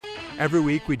Every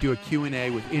week we do a Q&A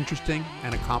with interesting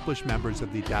and accomplished members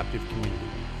of the adaptive community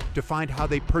to find how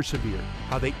they persevered,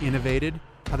 how they innovated,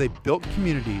 how they built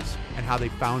communities, and how they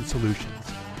found solutions.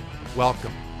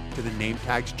 Welcome to the Name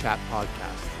Tags Chat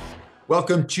Podcast.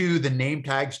 Welcome to the Name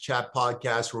Tags Chat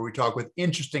Podcast, where we talk with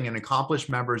interesting and accomplished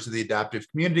members of the adaptive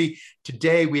community.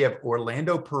 Today we have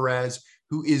Orlando Perez,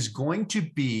 who is going to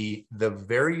be the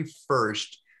very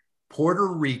first Puerto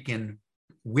Rican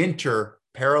winter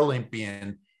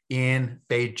Paralympian in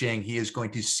Beijing. He is going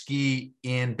to ski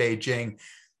in Beijing.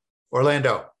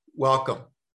 Orlando, welcome.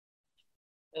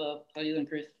 Hello, how are you doing,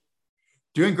 Chris?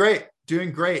 Doing great.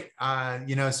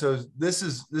 So this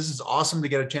is awesome to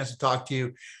get a chance to talk to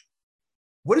you.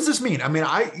 What does this mean? I mean,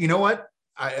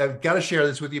 I've got to share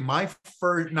this with you.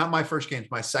 Not my first games,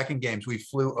 my second games, we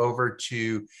flew over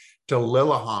to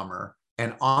Lillehammer,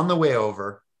 and on the way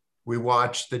over, we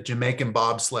watched the Jamaican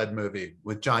bobsled movie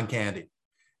with John Candy.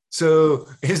 So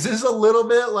is this a little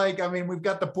bit like, I mean, we've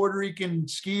got the Puerto Rican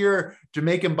skier,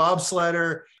 Jamaican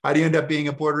bobsledder. How do you end up being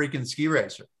a Puerto Rican ski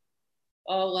racer?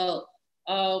 Oh,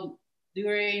 well,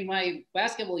 during my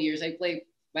basketball years, I played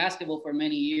basketball for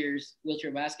many years,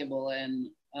 wheelchair basketball, and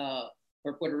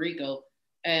for Puerto Rico,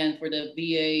 and for the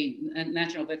VA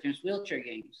National Veterans Wheelchair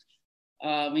Games.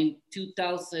 In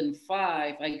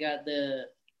 2005, I got the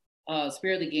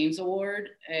Spirit of the Games Award,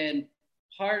 and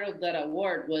part of that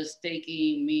award was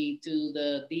taking me to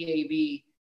the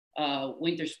DAV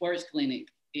Winter Sports Clinic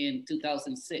in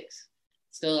 2006.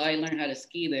 So I learned how to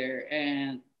ski there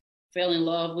and fell in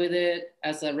love with it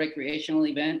as a recreational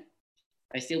event.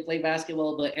 I still play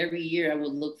basketball, but every year I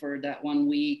would look for that 1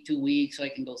 week, 2 weeks so I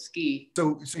can go ski.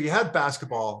 So you had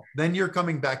basketball, then you're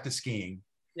coming back to skiing.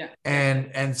 Yeah.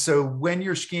 And so when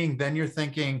you're skiing, then you're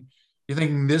thinking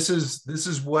this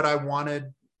is what I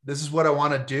wanted. This is what I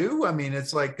want to do. I mean,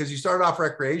 it's like, because you started off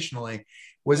recreationally.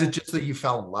 Was it just that you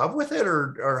fell in love with it,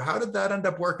 or how did that end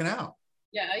up working out?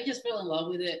 Yeah, I just fell in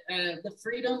love with it. The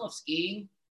freedom of skiing,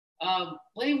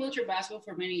 playing wheelchair basketball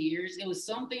for many years, it was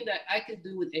something that I could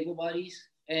do with able bodies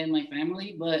and my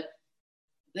family, but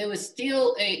there was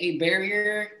still a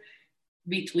barrier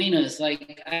between us.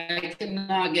 Like, I could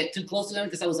not get too close to them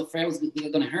because I was afraid I was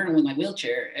going to hurt them with my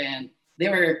wheelchair, and they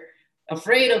were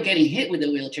afraid of getting hit with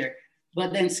the wheelchair.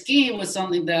 But then skiing was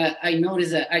something that I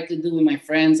noticed that I could do with my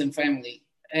friends and family,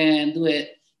 and do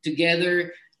it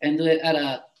together and do it at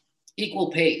a equal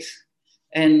pace.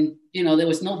 And, there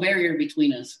was no barrier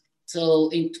between us. So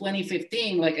in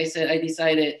 2015, like I said, I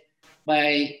decided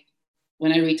when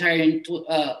I retired,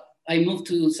 I moved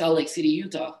to Salt Lake City,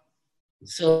 Utah.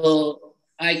 So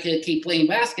I could keep playing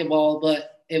basketball,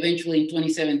 but eventually in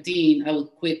 2017, I would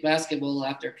quit basketball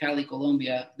after Cali,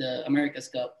 Colombia, the America's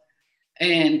Cup,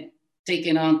 and take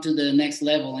it on to the next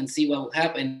level and see what will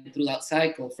happen through that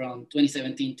cycle from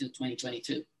 2017 to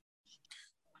 2022.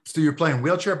 So you're playing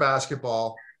wheelchair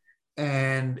basketball,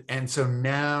 and so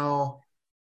now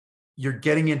you're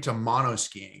getting into mono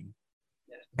skiing.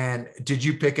 Yeah. And did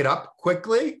you pick it up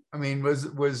quickly? I mean,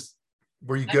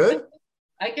 were you good?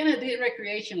 I kind of did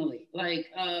recreationally. Like,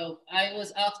 I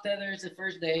was off tethers the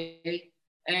first day,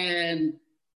 and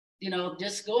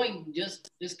just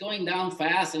going down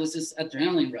fast. It was just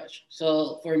adrenaline rush.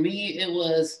 So for me, it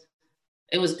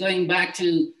was going back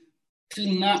to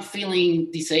not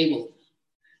feeling disabled.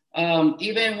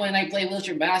 Even when I play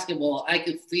wheelchair basketball, I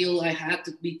could feel I had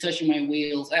to be touching my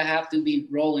wheels. I have to be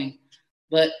rolling.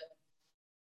 But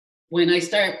when I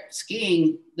start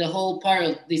skiing, the whole part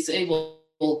of disabled,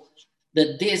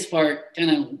 the this part kind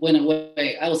of went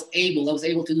away. I was able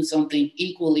to do something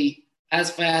equally as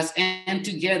fast and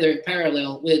together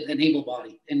parallel with an able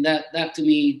body. And that to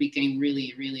me became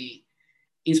really, really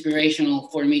inspirational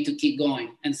for me to keep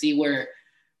going and see where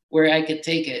I could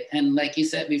take it. And like you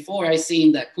said before, I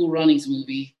seen that Cool Runnings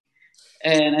movie,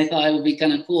 and I thought it would be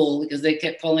kind of cool because they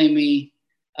kept calling me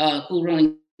Cool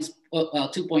Runnings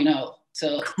 2.0.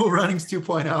 So Cool Runnings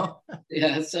 2.0.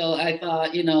 Yeah, so I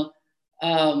thought,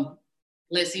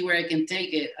 let's see where I can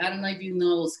take it. I don't know if you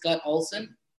know Scott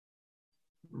Olson.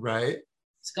 Right.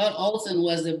 Scott Olson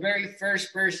was the very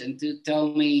first person to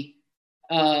tell me,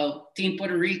 Team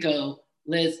Puerto Rico,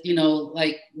 why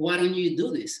don't you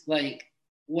do this? Like,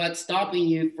 what's stopping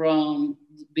you from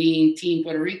being Team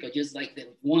Puerto Rico? Just like the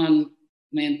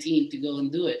one-man team to go and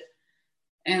do it.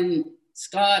 And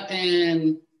Scott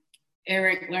and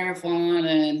Eric Larafon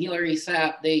and Hilary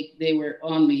Sapp, they were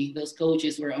on me. Those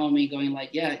coaches were on me going like,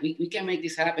 yeah, we can make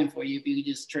this happen for you if you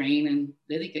just train and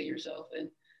dedicate yourself. And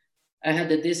I had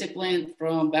the discipline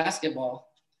from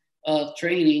basketball of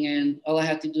training, and all I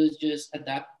had to do is just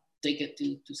adapt, take it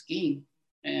to skiing.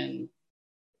 And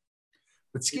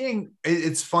But skiing,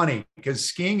 it's funny because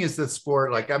skiing is the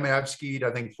sport. Like, I mean, I've skied,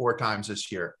 I think, 4 times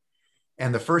this year.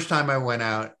 And the first time I went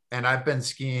out, and I've been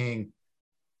skiing,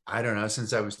 I don't know,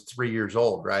 since I was 3 years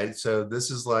old, right? So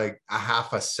this is like a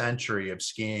half a century of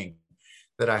skiing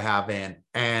that I have in.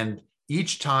 And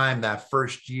each time that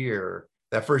first year,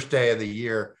 that first day of the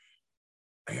year,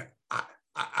 I,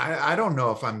 I don't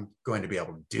know if I'm going to be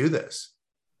able to do this.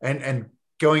 And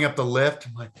going up the lift,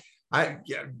 I'm like,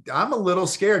 yeah, I'm a little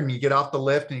scared. And you get off the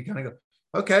lift and you kind of go,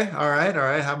 okay, all right,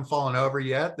 haven't fallen over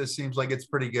yet. This seems like it's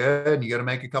pretty good. And you got to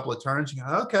make a couple of turns. You go,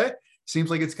 okay, seems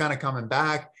like it's kind of coming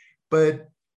back. But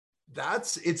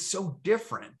it's so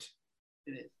different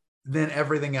than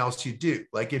everything else you do.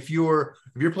 Like if you're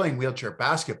playing wheelchair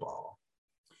basketball,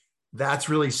 that's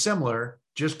really similar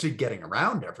just to getting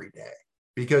around every day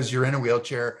because you're in a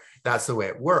wheelchair. That's the way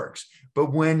it works.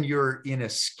 But when you're in a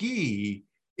ski,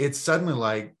 it's suddenly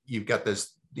like you've got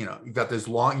this, you've got this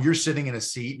long, you're sitting in a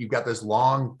seat, you've got this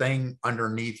long thing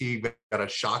underneath you, you've got a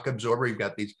shock absorber, you've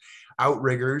got these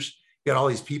outriggers, you've got all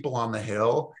these people on the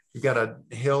hill, you've got a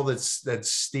hill that's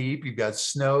steep, you've got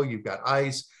snow, you've got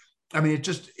ice. I mean, it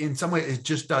just, in some way, it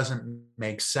just doesn't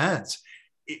make sense.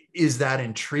 Is that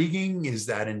intriguing? Is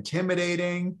that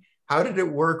intimidating? How did it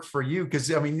work for you? Because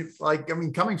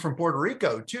coming from Puerto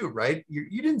Rico too, right?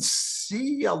 You didn't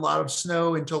see a lot of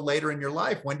snow until later in your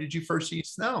life. When did you first see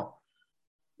snow?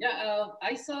 Yeah,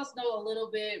 I saw snow a little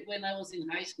bit when I was in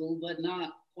high school, but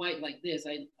not quite like this.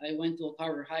 I went to a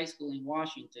Carver High School in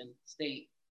Washington State,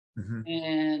 Mm-hmm.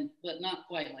 and but not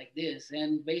quite like this.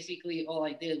 And basically, all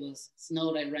I did was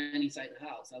snowed. I ran inside the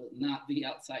house. I would not be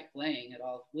outside playing at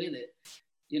all with it.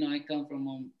 I come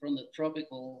from the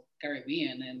tropical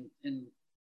Caribbean and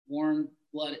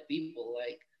warm-blooded people.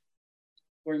 Like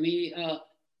for me,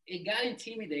 it got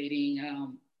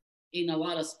intimidating in a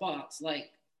lot of spots.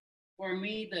 Like for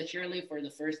me, the chairlift for the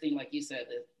first thing, like you said,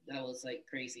 that was like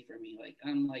crazy for me. Like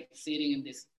I'm like sitting in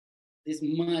this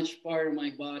much part of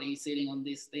my body sitting on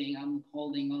this thing. I'm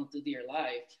holding on to dear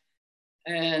life,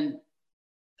 and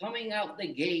coming out the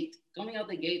gate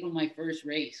on my first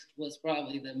race was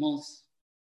probably the most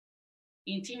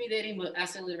intimidating but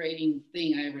accelerating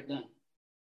thing I ever done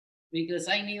because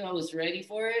I knew I was ready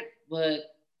for it,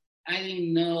 but I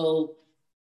didn't know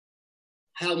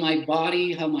how my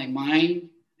body, how my mind,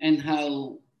 and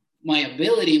how my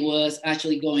ability was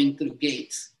actually going through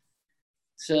gates.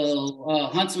 So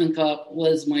Huntsman Cup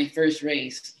was my first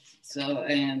race. So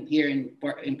and here in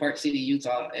Park City,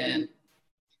 Utah, and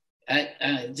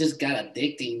I just got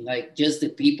addicting. Like just the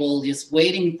people just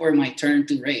waiting for my turn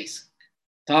to race,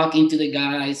 talking to the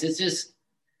guys. It's just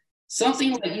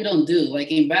something like you don't do.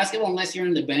 Like in basketball, unless you're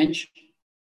on the bench,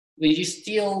 but you're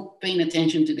still paying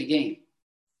attention to the game.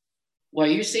 While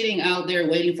you're sitting out there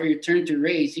waiting for your turn to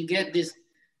race, you get this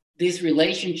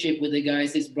relationship with the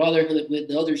guys, this brotherhood with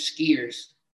the other skiers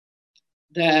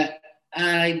that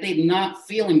I did not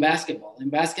feel in basketball. In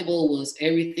basketball was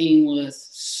everything was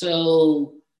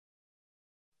so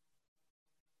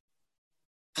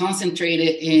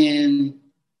concentrated in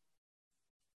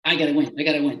I gotta win, I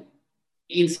gotta win.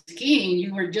 In skiing,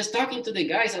 you were just talking to the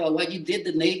guys about what you did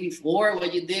the day before,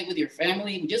 what you did with your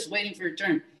family, just waiting for your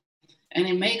turn. And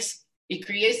it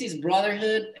creates this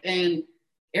brotherhood and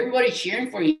everybody cheering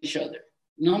for each other.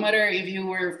 No matter if you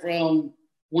were from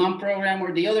one program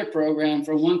or the other program,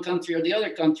 from one country or the other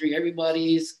country,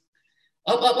 everybody's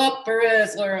up,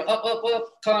 Perez, or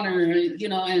up, Connor,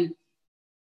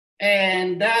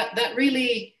 and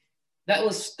that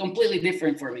was completely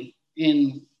different for me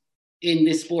in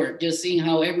this sport, just seeing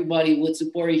how everybody would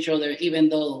support each other, even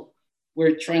though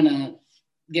we're trying to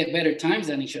get better times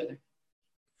than each other.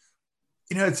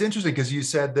 It's interesting because you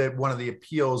said that one of the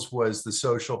appeals was the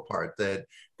social part, that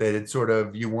it sort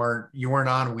of, you weren't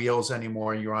on wheels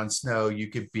anymore, you're on snow, you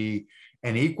could be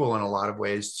an equal in a lot of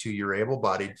ways to your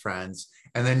able-bodied friends.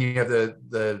 And then you have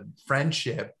the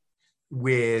friendship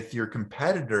with your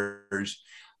competitors.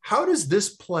 How does this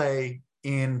play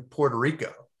in Puerto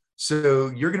Rico? So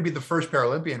you're going to be the first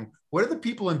Paralympian. What are the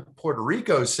people in Puerto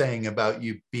Rico saying about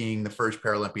you being the first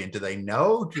Paralympian? Do they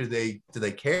know? Do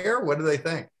they care? What do they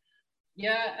think?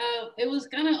 Yeah, it was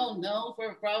kind of unknown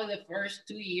for probably the first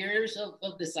 2 years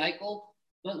of the cycle.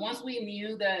 But once we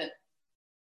knew that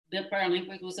the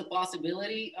Paralympic was a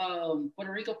possibility,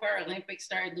 Puerto Rico Paralympics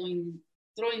started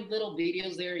throwing little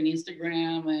videos there in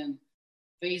Instagram and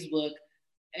Facebook.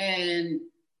 And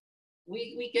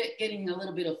we get getting a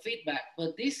little bit of feedback.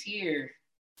 But this year,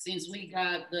 since we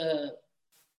got the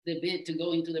bid to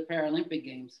go into the Paralympic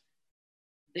Games,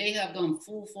 they have gone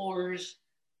full force,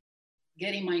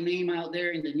 getting my name out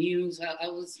there in the news.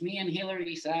 Me and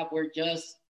Hillary Sapp were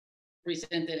just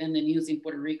presented in the news in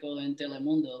Puerto Rico and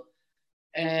Telemundo.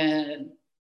 And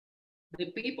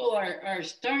the people are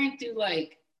starting to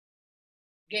like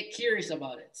get curious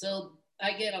about it. So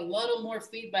I get a lot of more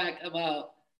feedback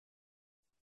about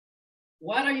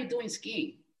what are you doing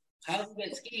skiing? How do you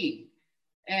get skiing?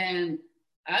 And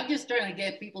I'm just trying to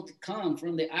get people to come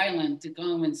from the island to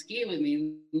come and ski with me.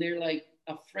 And they're like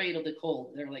afraid of the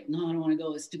cold. They're like, no, I don't want to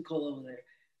go. It's too cold over there.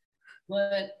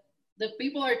 But the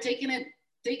people are taking it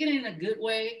in a good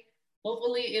way.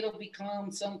 Hopefully it'll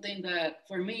become something that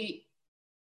for me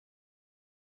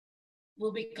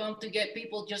will become to get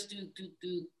people just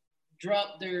to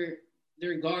drop their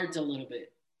guards a little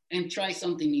bit and try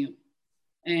something new.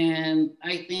 And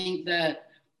I think that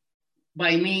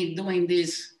by me doing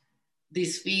this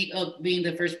feat of being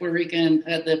the first Puerto Rican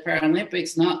at the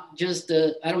Paralympics, not just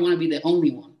I don't want to be the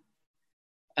only one.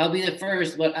 I'll be the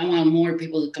first, but I want more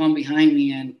people to come behind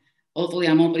me. And hopefully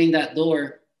I'm opening that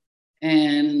door.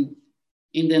 And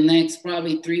in the next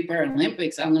probably 3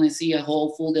 Paralympics, I'm going to see a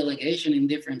whole full delegation in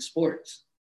different sports.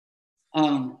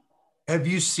 Have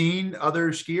you seen other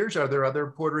skiers? Are there other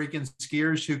Puerto Rican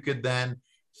skiers who could then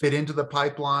fit into the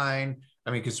pipeline?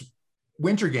 I mean, because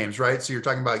winter games, right? So you're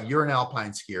talking about, you're an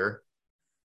alpine skier.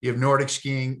 You have Nordic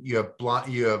skiing, you have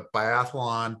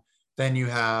biathlon, then you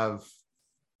have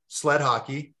sled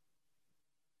hockey,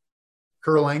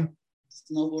 curling,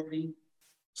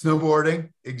 snowboarding.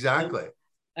 Exactly.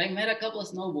 I met a couple of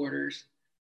snowboarders,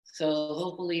 so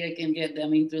hopefully I can get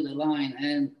them in through the line.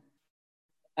 And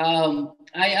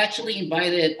I actually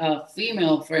invited a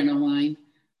female friend of mine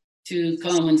to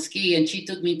come and ski, and she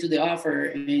took me to the offer,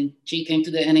 and she came to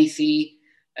the NAC,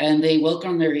 and they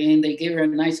welcomed her in. They gave her a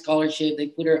nice scholarship. They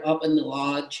put her up in the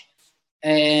lodge,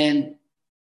 and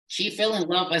she fell in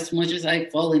love as much as I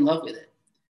fall in love with it.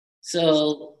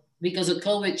 So because of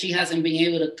COVID, she hasn't been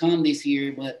able to come this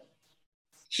year, but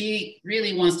she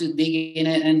really wants to dig in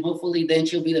it, and hopefully then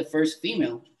she'll be the first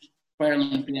female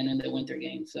Paralympian in the Winter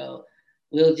Games. So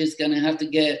we're just gonna have to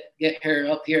get her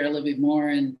up here a little bit more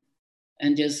and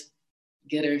just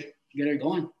get her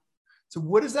going. So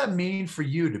what does that mean for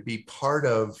you to be part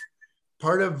of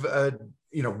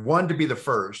one, to be the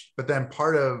first, but then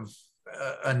part of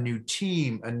a new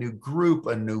team, a new group,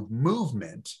 a new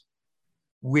movement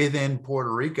within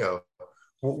Puerto Rico?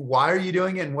 Why are you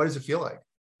doing it, and what does it feel like?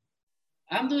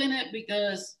 I'm doing it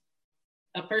because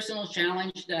a personal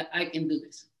challenge that I can do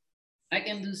this. I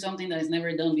can do something that is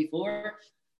never done before,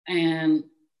 and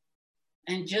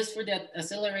just for that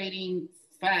accelerating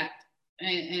fact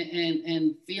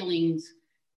and feelings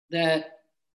that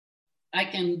I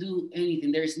can do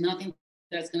anything. There's nothing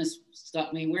that's going to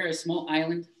stop me. We're a small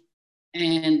island,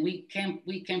 and we can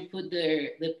put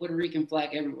the Puerto Rican flag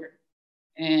everywhere,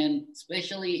 and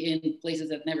especially in places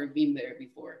that never been there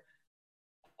before.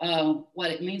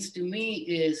 What it means to me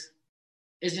is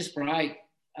just pride.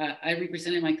 I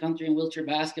represented my country in wheelchair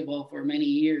basketball for many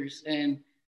years, and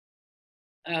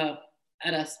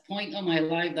at a point of my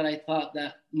life that I thought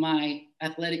that my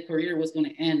athletic career was going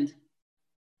to end,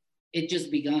 it just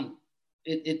begun.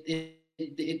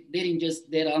 It didn't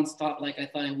just dead on stop like I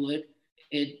thought it would.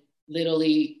 It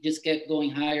literally just kept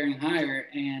going higher and higher.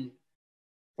 And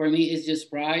for me, it's just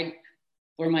pride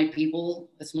for my people,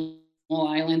 a small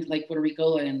island like Puerto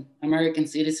Rico and American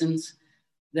citizens,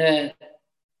 that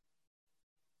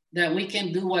we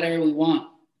can do whatever we want.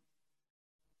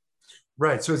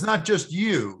 Right. So it's not just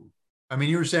you. I mean,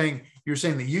 you're saying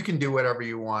that you can do whatever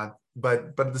you want,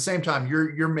 but at the same time,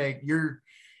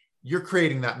 you're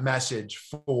creating that message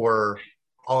for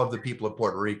all of the people of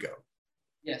Puerto Rico.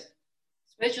 Yes,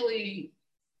 especially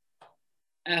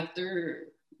after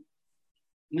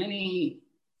many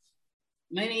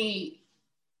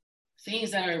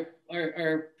things that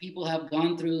our people have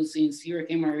gone through since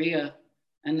Hurricane Maria,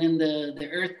 and then the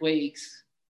earthquakes,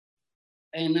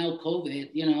 and now COVID.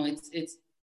 You know,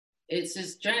 it's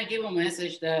just trying to give a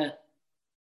message that,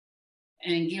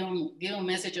 and give a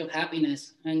message of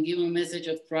happiness, and give a message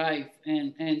of thrive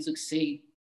and succeed,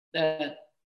 that,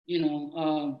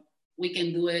 we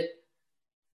can do it.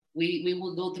 We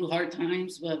will go through hard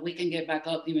times, but we can get back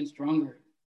up even stronger.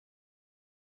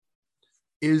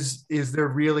 Is there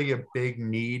really a big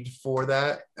need for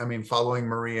that? I mean, following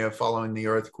Maria, following the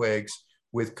earthquakes,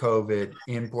 with COVID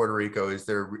in Puerto Rico, is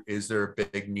there a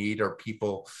big need? Are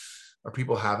people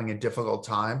having a difficult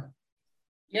time?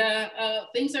 Yeah,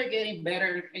 things are getting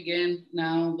better again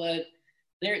now, but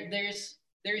there's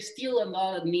still a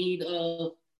lot of need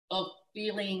of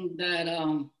feeling that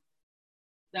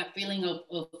feeling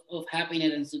of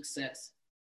happiness and success.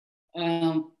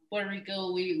 Puerto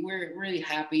Rico, we're really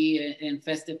happy and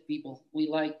festive people. We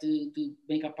like to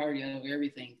make a party out of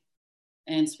everything.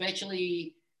 And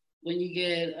especially when you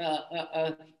get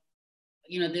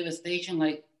devastation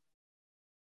like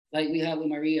we have with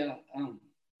Maria,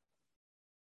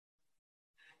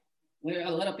 where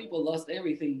a lot of people lost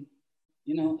everything,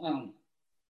 you know.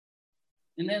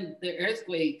 And then the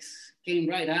earthquakes came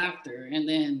right after, and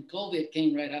then COVID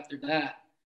came right after that.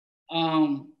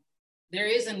 There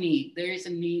is a need. There is a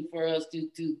need for us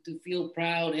to feel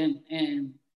proud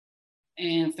and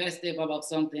festive about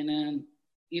something. And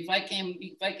if I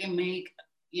can make,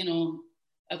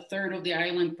 a third of the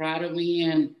island proud of me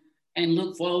and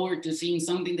look forward to seeing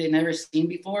something they never seen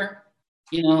before,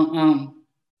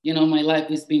 my life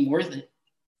has been worth it.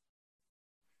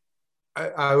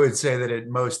 I would say that it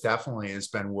most definitely has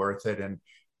been worth it. And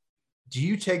do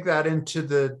you take that into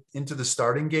the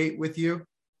starting gate with you?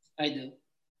 I do.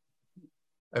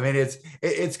 I mean,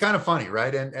 it's kind of funny,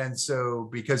 right? And so,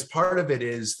 because part of it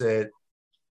is that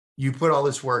you put all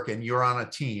this work and you're on a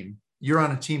team. You're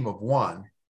on a team of one.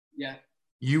 Yeah.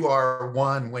 You are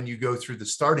one when you go through the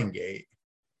starting gate.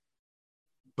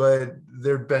 But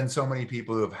there have been so many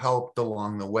people who have helped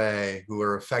along the way, who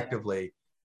are effectively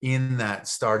in that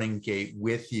starting gate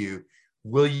with you.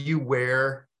 Will you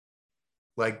wear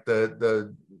like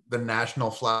the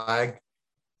national flag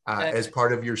as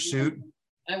part of your suit?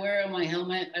 I wear it on my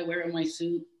helmet. I wear it on my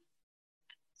suit.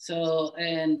 So,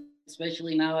 and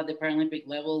especially now at the Paralympic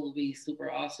level, will be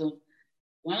super awesome.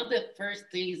 One of the first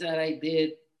things that I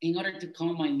did in order to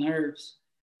calm my nerves,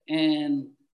 and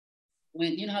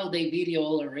when you know how they video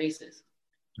all the races,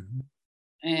 mm-hmm.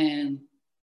 and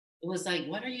it was like,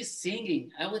 what are you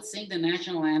singing? I would sing the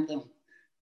national anthem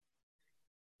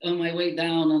on my way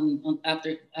down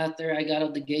after I got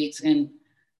out the gates, and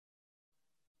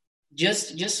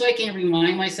just so I can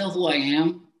remind myself who I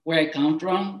am, where I come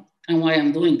from, and why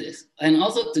I'm doing this, and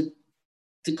also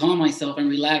to calm myself and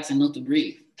relax and not to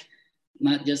breathe,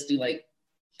 not just to like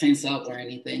tense up or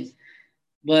anything.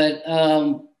 But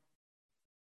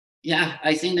yeah,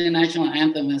 I sing the national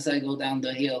anthem as I go down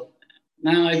the hill.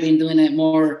 Now I've been doing it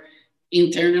more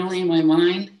internally in my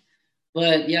mind,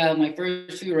 but yeah, my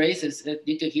first few races,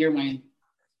 you could hear me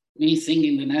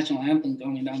singing the national anthem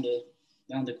going down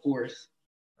the course.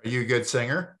 Are you a good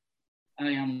singer? I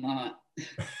am not.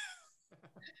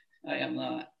 I am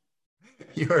not.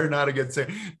 You are not a good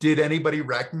singer. Did anybody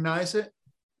recognize it?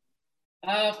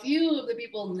 A few of the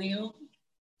people knew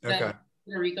that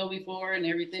Puerto Rico before and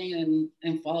everything,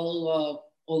 and follow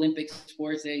Olympic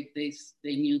sports. They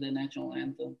knew the national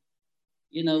anthem.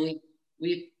 You know,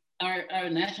 our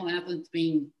national anthem's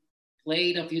being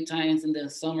played a few times in the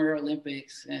Summer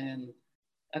Olympics and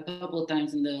a couple of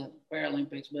times in the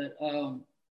Paralympics, but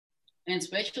and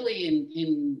especially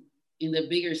in the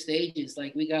bigger stages,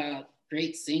 like we got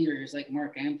great singers like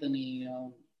Mark Anthony,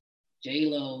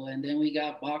 J-Lo, and then we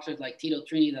got boxers like Tito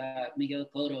Trinidad, Miguel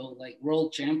Cotto, like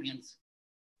world champions.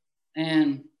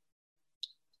 And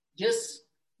just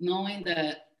knowing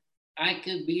that I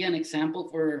could be an example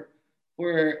for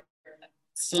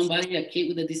somebody, a kid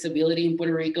with a disability in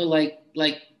Puerto Rico,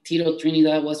 like Tito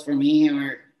Trinidad was for me,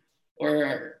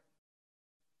 or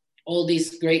all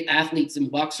these great athletes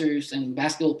and boxers and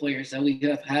basketball players that we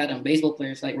have had, and baseball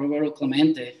players like Roberto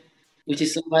Clemente, which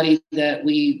is somebody that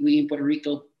we in Puerto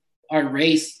Rico are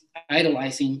raised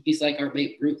idolizing. He's like our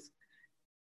Babe Ruth.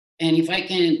 And if I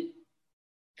can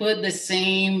put the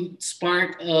same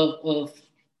spark of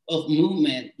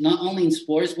movement, not only in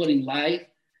sports, but in life,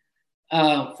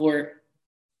 for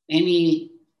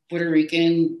any Puerto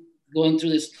Rican going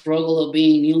through the struggle of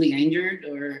being newly injured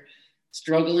or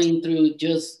struggling through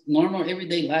just normal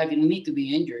everyday life. You don't need to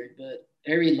be injured, but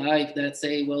every life that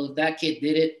say, well, if that kid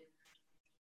did it,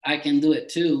 I can do it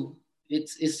too.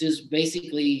 It's just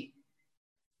basically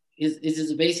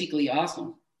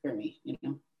awesome for me,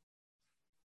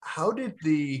 How did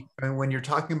when you're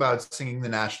talking about singing the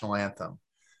national anthem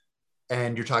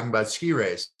and you're talking about ski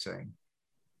racing,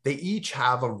 they each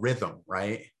have a rhythm,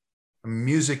 right?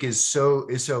 Music is so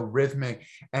rhythmic,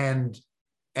 and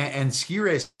ski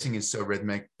racing is so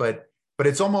rhythmic, but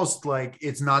it's almost like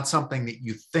it's not something that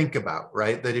you think about,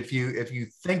 right? That if you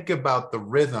think about the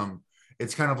rhythm,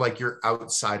 it's kind of like you're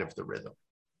outside of the rhythm.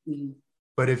 Mm-hmm.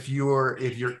 But if you're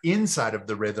inside of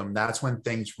the rhythm, that's when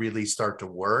things really start to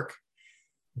work.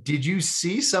 Did you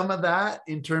see some of that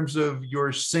in terms of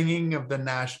your singing of the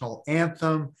national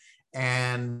anthem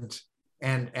and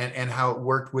how it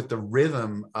worked with the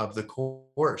rhythm of the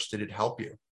course? Did it help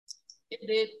you? It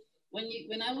did.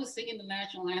 When I was singing the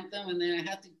national anthem and then I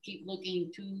had to keep looking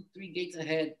 2-3 gates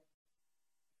ahead,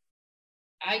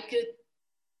 I could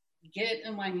get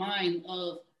in my mind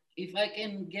of, if I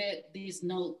can get this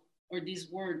note or this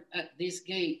word at this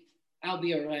gate, I'll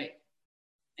be all right.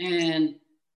 And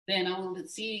then I will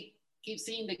keep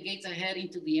seeing the gates ahead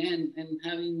into the end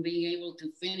and being able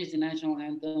to finish the national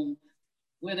anthem,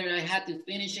 whether I had to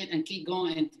finish it and keep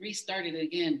going and restart it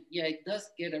again. Yeah, it does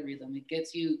get a rhythm. It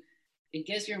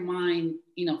gets your mind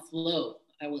in a flow,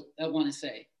 I want to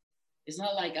say. It's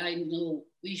not like I know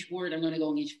which word I'm going to go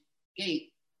on each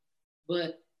gate,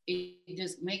 but it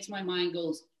just makes my mind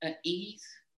goes at ease,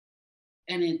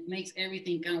 and it makes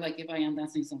everything kind of like if I am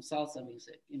dancing some salsa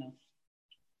music, you know.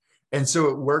 And so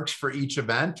it works for each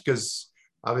event, because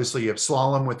obviously you have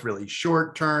slalom with really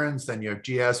short turns, then you have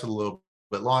GS with a little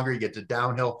bit longer, you get to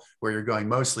downhill where you're going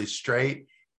mostly straight.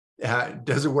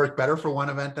 Does it work better for one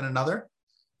event than another?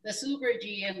 The Super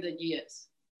G and the GS.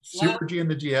 Super G and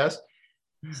the GS?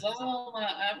 Slalom,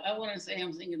 I want to say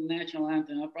I'm singing the national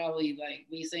anthem. I'll probably like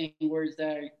be saying words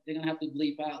that they're going to have to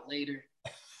bleep out later.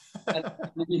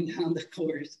 Coming down the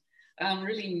course. I'm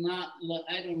really not,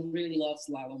 I don't really love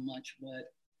slalom much,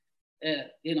 but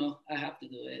you know, I have to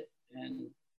do it. And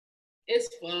it's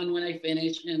fun when I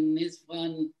finish, and it's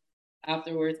fun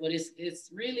afterwards, but it's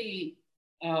really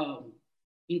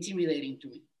intimidating to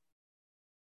me.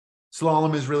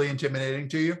 Slalom is really intimidating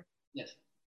to you? Yes.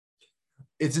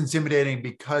 It's intimidating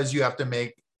because you have to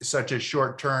make such a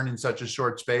short turn in such a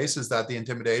short space. Is that the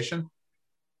intimidation?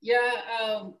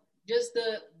 Yeah, just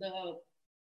the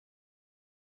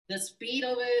speed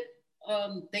of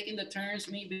it, taking the turns,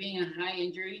 me being a high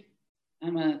injury.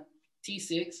 I'm a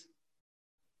T6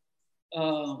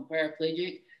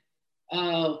 paraplegic.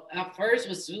 At first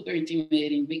was super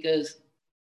intimidating because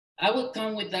I would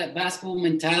come with that basketball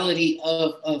mentality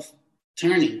of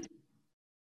turning.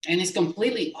 And it's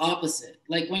completely opposite.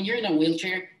 Like when you're in a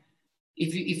wheelchair,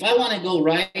 if I want to go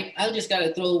right, I just got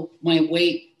to throw my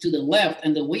weight to the left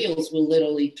and the wheels will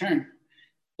literally turn.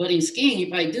 But in skiing,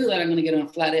 if I do that, I'm going to get on a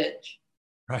flat edge.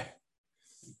 Right.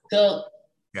 So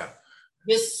yeah,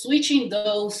 just switching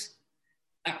those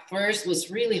at first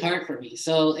was really hard for me.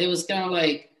 So it was kind of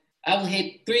like I would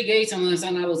hit 3 gates and all of a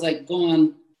sudden I was like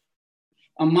going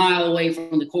a mile away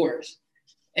from the course.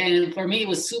 And for me, it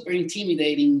was super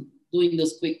intimidating doing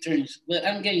those quick turns, but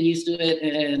I'm getting used to it.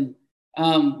 And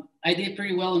I did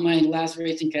pretty well in my last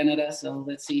race in Canada. So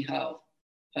let's see how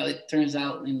it turns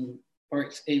out in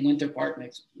Winter Park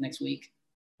next week.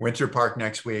 Winter Park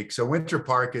next week. So Winter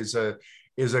Park is a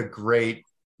great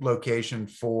location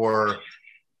for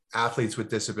athletes with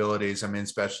disabilities. I mean,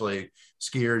 especially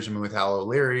skiers. I mean, with Hal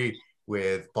O'Leary,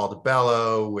 with Paul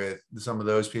DiBello, with some of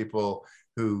those people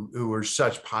who are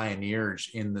such pioneers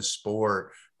in the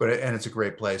sport. And it's a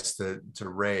great place to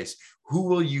race. Who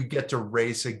will you get to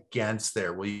race against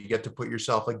there? Will you get to put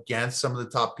yourself against some of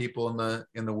the top people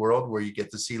in the world, where you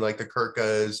get to see like the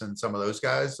Kirkas and some of those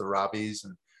guys, the Robbies?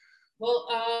 And well,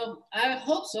 I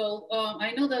hope so.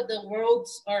 I know that the World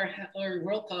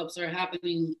Cups are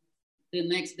happening the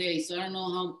next day, so I don't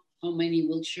know how many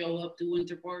will show up to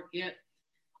Winter Park yet.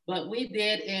 But we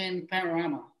did in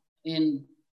Panorama in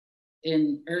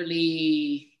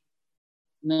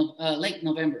late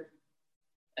November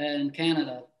in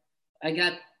Canada. I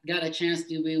got a chance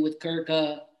to be with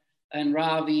Kirka and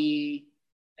Ravi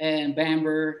and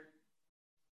Bamber,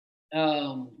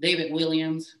 David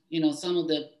Williams, you know, some of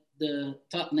the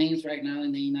top names right now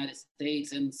in the United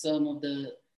States, and some of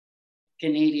the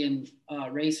Canadian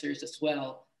racers as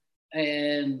well.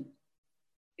 And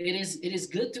it is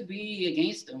good to be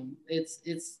against them. It's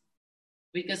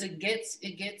because it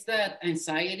gets that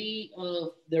anxiety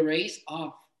of the race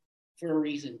off for a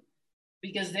reason.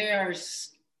 Because there are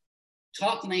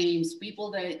top names,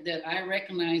 people that I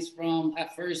recognize from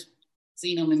at first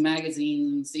seeing them in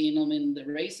magazines, seeing them in the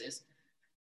races,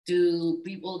 to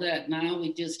people that now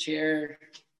we just share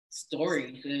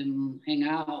stories and hang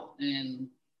out, and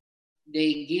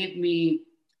they give me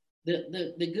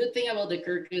the good thing about the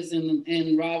Kirkus and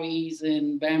Robbies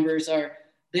and Bambers are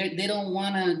they don't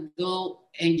want to go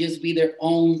and just be their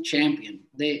own champion.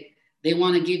 They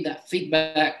want to give that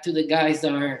feedback to the guys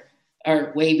that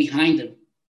are way behind them.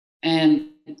 And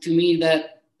to me,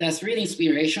 that's really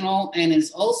inspirational, and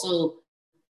it's also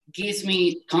gives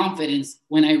me confidence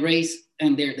when I race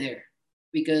and they're there,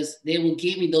 because they will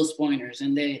give me those pointers,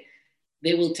 and they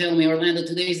will tell me, Orlando,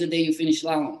 today's the day you finish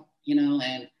slalom, you know,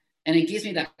 and it gives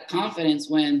me that confidence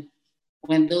when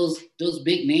those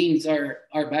big names are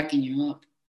backing you up.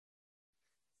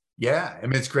 Yeah, I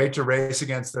mean, it's great to race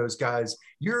against those guys.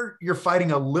 You're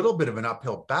fighting a little bit of an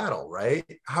uphill battle, right?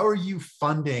 How are you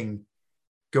funding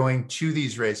going to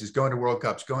these races, going to World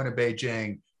Cups, going to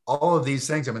Beijing, all of these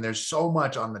things? I mean, there's so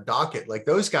much on the docket. Like,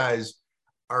 those guys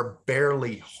are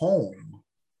barely home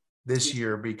this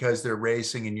year because they're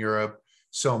racing in Europe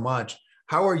so much.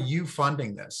 How are you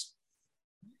funding this?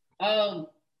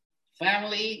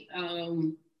 family,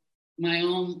 my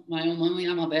own money.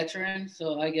 I'm a veteran,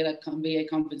 so I get a VA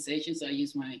compensation. So I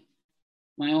use my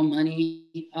own money.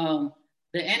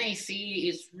 The NAC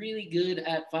is really good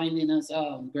at finding us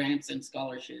grants and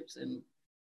scholarships, and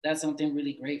that's something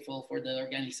really grateful for the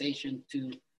organization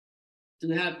to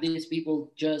have these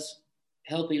people just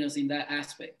helping us in that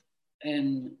aspect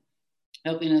and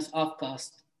helping us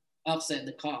offset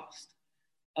the cost.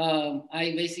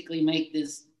 I basically make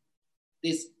this.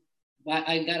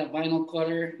 I got a vinyl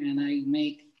cutter and I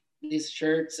make these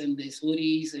shirts and these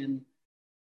hoodies and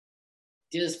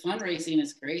just fundraising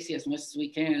as crazy as much as we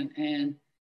can. And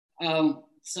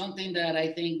something that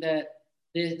I think that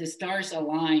the stars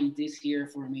aligned this year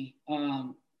for me.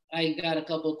 I got a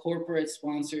couple of corporate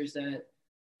sponsors that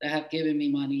have given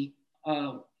me money.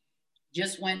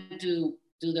 Just went to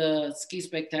the ski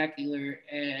spectacular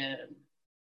and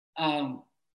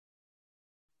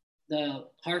the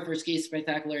Hartford Ski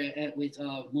Spectacular with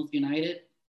Move United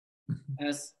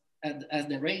as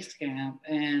the race camp,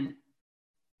 and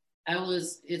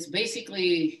it's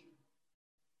basically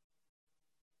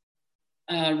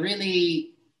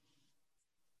really,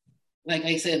 like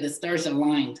I said, the stars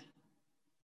aligned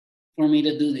for me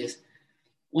to do this.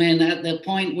 When at the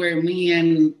point where me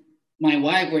and my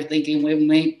wife were thinking we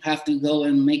may have to go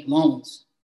and make loans,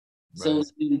 right, so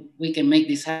we can make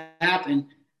this happen.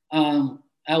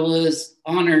 I was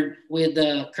honored with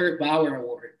the Kurt Bauer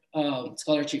Award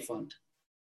Scholarship Fund.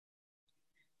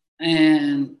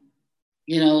 And,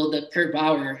 the Kurt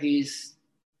Bauer, he's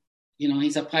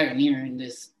a pioneer in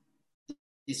this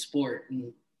sport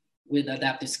and with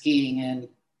adaptive skiing, and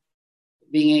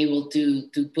being able to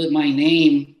put my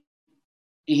name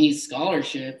in his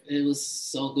scholarship, it was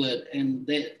so good. And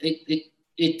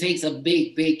it takes a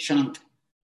big chunk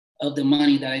of the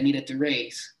money that I needed to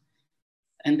raise.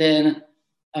 And then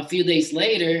a few days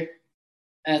later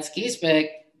at Ski Spec,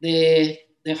 the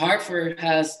Hartford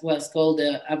has what's called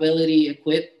the Ability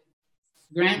Equip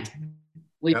grant.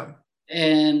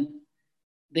 And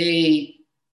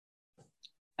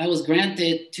I was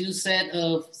granted 2 sets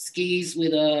of skis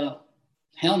with a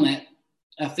helmet,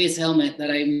 a FIS helmet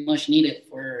that I much needed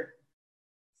for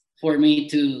me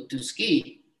to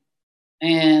ski.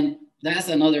 And that's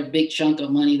another big chunk of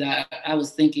money that I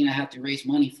was thinking I had to raise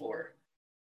money for.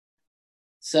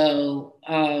 So,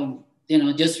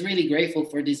 just really grateful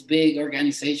for these big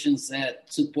organizations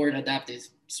that support adaptive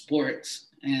sports,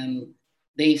 and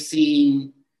they've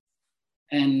seen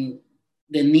and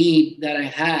the need that I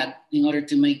had in order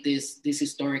to make this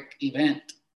historic event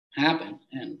happen,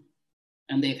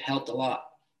 and they've helped a lot.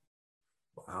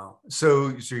 Wow.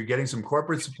 So you're getting some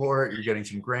corporate support, you're getting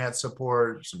some grant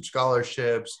support, some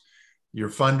scholarships, you're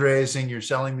fundraising, you're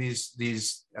selling these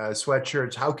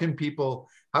sweatshirts. How can people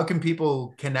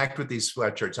connect with these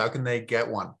sweatshirts? How can they get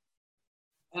one?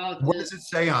 What does it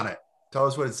say on it? Tell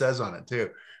us what it says on it too.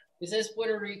 It says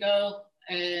Puerto Rico,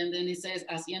 and then it says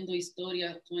Haciendo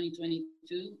Historia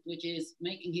 2022, which is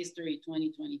making history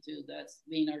 2022. That's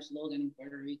been our slogan in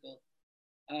Puerto Rico.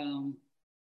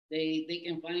 They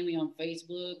can find me on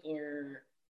Facebook, or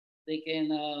they can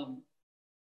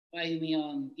find me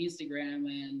on Instagram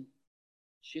and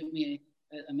shoot me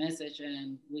a message,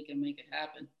 and we can make it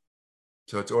happen.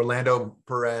 So it's Orlando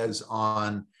Perez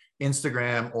on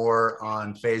Instagram or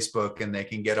on Facebook, and they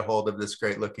can get a hold of this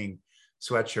great looking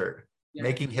sweatshirt,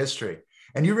 Making History.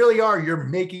 And you really are, you're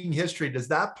making history. Is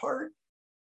that part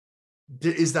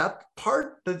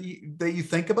that you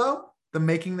think about, the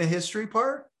making the history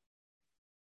part?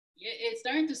 Yeah, it's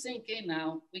starting to sink in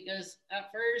now, because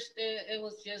at first it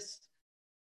was just,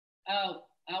 I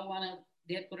want to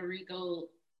get Puerto Rico's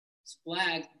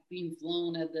flag being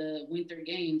flown at the Winter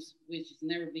Games, which has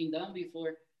never been done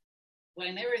before. But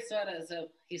I never saw it as a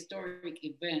historic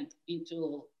event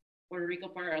into Puerto Rico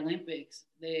Paralympics.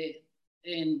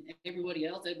 And everybody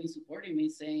else had been supporting me,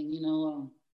 saying,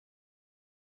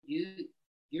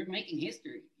 you're making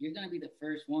history. You're going to be the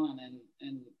first one.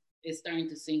 And it's starting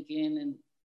to sink in. And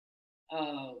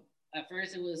at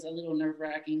first it was a little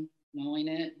nerve-wracking knowing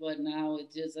it, but now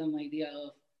it's just an idea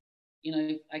of,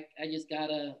 I just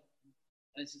gotta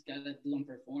do and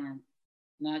perform,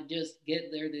 not just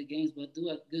get there to the games, but do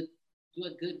a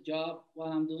good job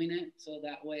while I'm doing it, so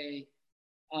that way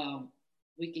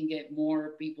we can get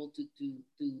more people to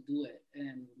do it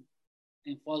and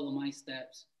follow my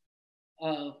steps.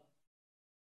 I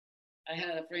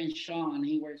had a friend, Sean.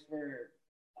 He works for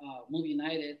Move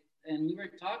United, and we were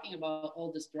talking about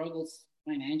all the struggles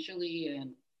financially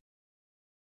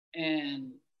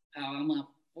and how I'm a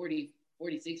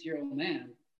 46-year-old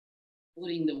man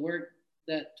putting the work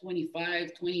that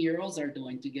 20-year-olds are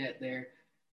doing to get there.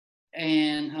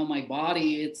 and how my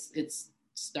body it's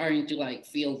starting to like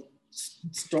feel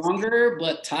stronger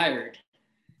but tired,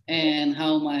 and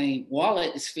how my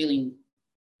wallet is feeling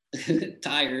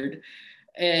tired.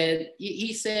 And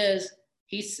he says,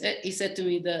 he said to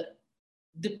me that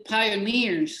the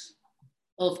pioneers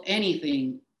of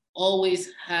anything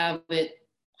always have it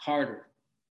harder.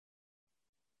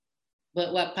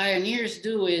 But what pioneers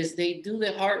do is they do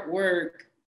the hard work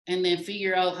and then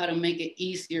figure out how to make it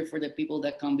easier for the people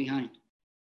that come behind.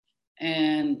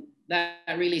 And that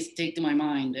really stick to my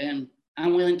mind. And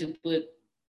I'm willing to put,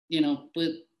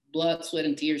 put blood, sweat,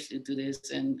 and tears into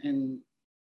this, and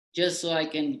just so I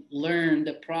can learn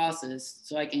the process,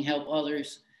 so I can help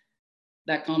others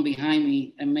that come behind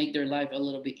me and make their life a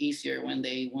little bit easier when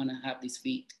they want to have these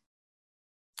feet.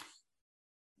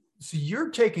 So you're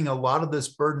taking a lot of this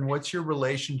burden. What's your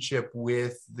relationship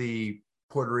with the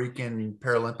Puerto Rican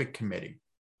Paralympic Committee?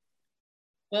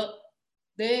 Well,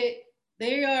 they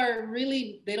are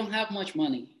really, they don't have much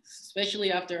money,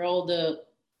 especially after all the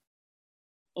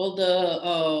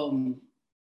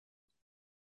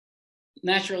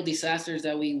natural disasters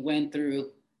that we went through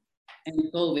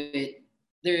and COVID.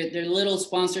 Their little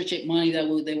sponsorship money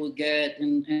that they would get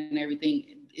and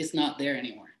everything is not there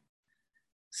anymore.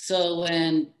 So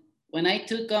when I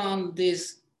took on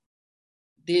this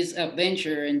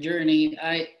adventure and journey,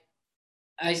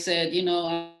 I said,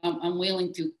 I'm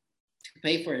willing to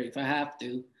pay for it if I have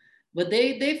to. But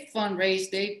they fundraise,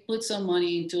 they put some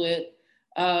money into it.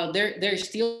 They're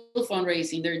still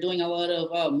fundraising. They're doing a lot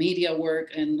of media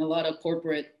work and a lot of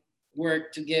corporate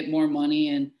work to get more money.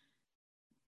 And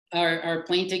our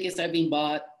plane tickets are being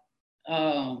bought.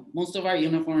 Most of our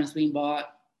uniforms being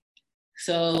bought.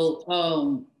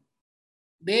 So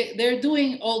they're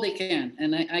doing all they can,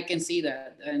 and I can see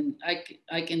that. And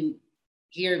I can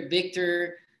hear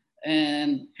Victor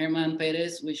and Herman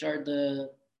Perez, which are the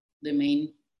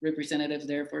main representatives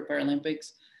there for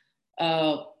Paralympics.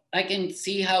 I can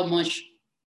see how much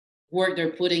work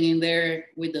they're putting in there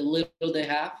with the little they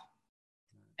have.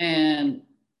 And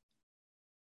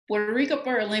Puerto Rico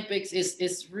Paralympics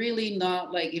is really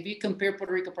not like, if you compare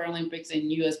Puerto Rico Paralympics and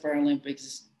US Paralympics,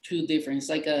 it's two different. It's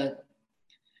like a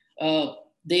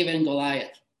David and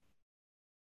Goliath.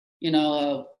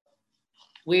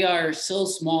 We are so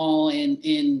small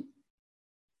in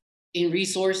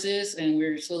resources, and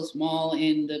we're so small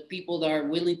in the people that are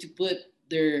willing to put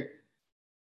their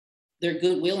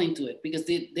goodwill into it, because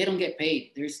they don't get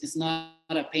paid. It's not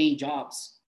a paying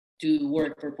jobs to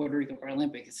work for Puerto Rico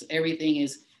Paralympics. Everything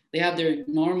is, they have their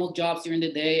normal jobs during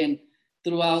the day, and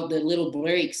throughout the little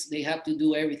breaks, they have to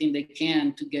do everything they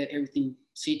can to get everything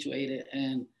situated.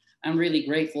 And I'm really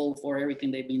grateful for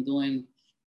everything they've been doing.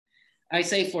 I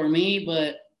say for me,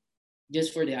 but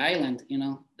just for the island,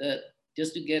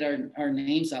 just to get our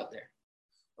names out there.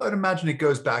 I'd imagine it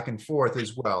goes back and forth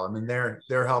as well. I mean,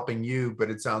 they're helping you, but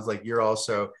it sounds like you're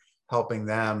also helping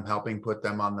them, helping put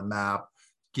them on the map,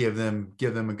 give them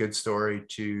a good story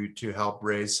to help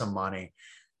raise some money.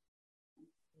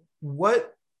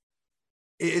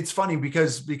 It's funny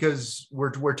because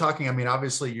we're talking, I mean,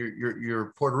 obviously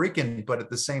you're Puerto Rican, but at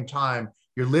the same time,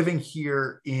 you're living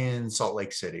here in Salt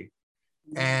Lake City,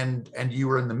 and you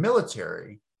were in the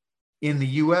military in the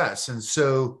US. And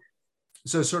so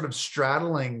sort of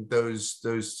straddling those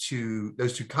two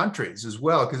countries as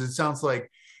well, because it sounds like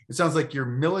your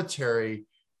military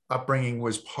upbringing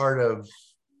was part of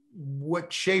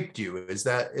what shaped you. Is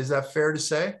that fair to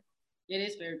say? It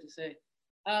is fair to say.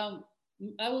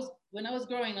 When I was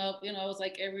growing up, I was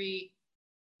like every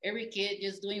kid,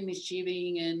 just doing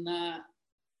mischieving and not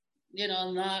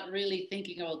really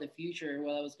thinking about the future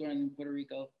while I was growing in Puerto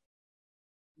Rico.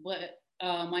 But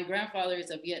my grandfather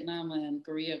is a Vietnam and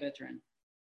Korea veteran.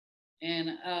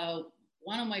 And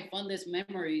one of my fondest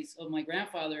memories of my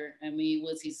grandfather and me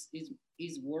was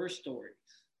his war stories.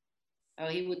 How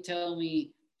he would tell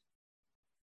me,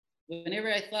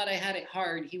 whenever I thought I had it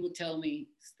hard, he would tell me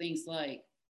things like,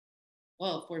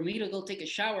 well, for me to go take a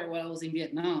shower while I was in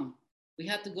Vietnam, we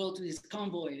had to go to this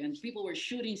convoy and people were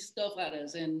shooting stuff at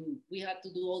us, and we had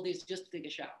to do all this just to take a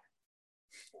shower.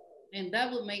 And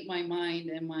that would make my mind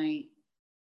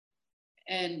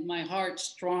and my heart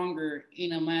stronger,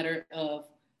 in a matter of,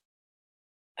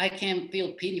 I can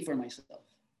feel pity for myself.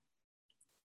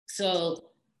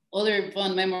 So other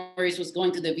fun memories was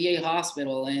going to the VA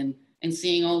hospital and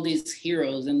seeing all these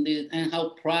heroes and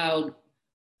how proud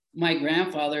my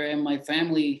grandfather and my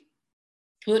family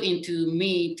put into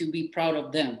me to be proud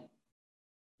of them.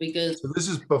 Because so this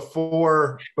is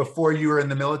before you were in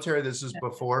the military. This is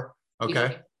before.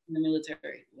 Okay. In the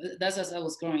military. That's as I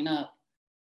was growing up.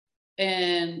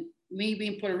 And me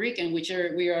being Puerto Rican,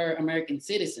 we are American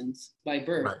citizens by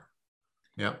birth. Right.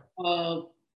 Yeah.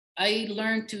 I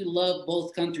learned to love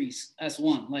both countries as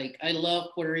one. Like I love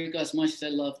Puerto Rico as much as I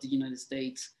love the United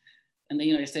States, and the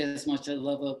United States as much as I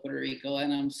love Puerto Rico.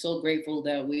 And I'm so grateful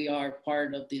that we are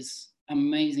part of this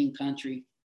amazing country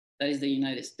that is the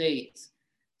United States.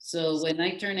 So when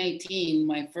I turned 18,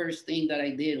 my first thing that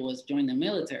I did was join the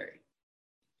military.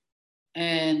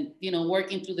 And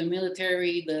working through the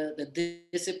military, the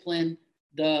discipline,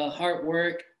 the hard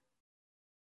work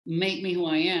made me who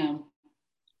I am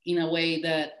in a way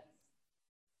that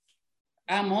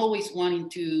I'm always wanting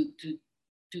to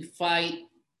fight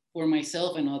for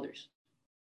myself and others.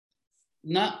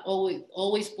 Not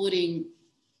always putting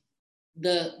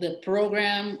the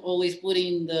program, always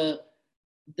putting the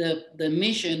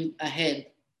mission ahead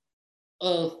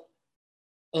of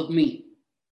me.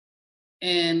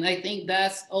 And I think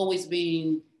that's always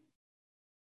been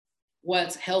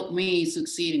what's helped me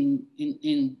succeed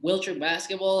in wheelchair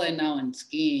basketball and now in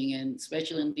skiing, and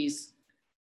especially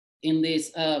in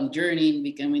this journey in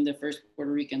becoming the first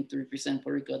Puerto Rican to represent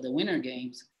Puerto Rico at the Winter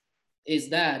Games. It's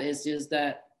just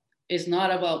that it's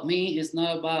not about me. It's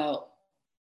not about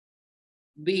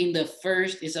being the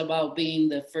first. It's about being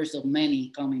the first of many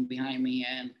coming behind me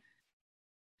and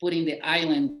putting the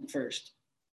island first,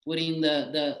 putting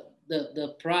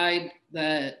the pride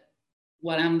that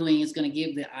what I'm doing is going to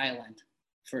give the island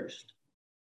first.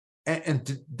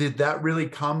 And did that really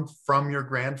come from your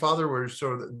grandfather? Were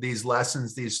sort of these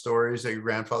lessons, these stories that your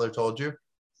grandfather told you?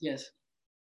 Yes.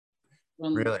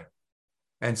 Really?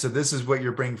 And so this is what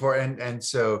you're bringing forward. And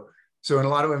so in a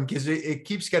lot of ways, because it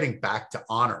keeps getting back to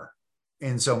honor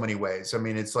in so many ways. I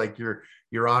mean, it's like you're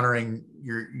honoring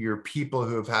your people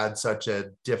who have had such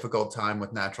a difficult time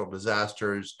with natural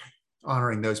disasters,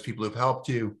 honoring those people who've helped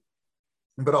you,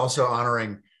 but also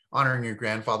honoring your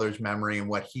grandfather's memory and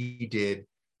what he did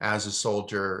as a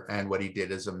soldier and what he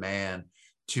did as a man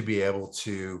to be able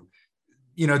to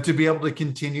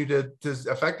continue to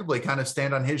effectively kind of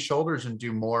stand on his shoulders and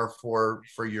do more for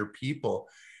your people.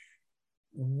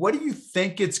 What do you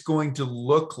think it's going to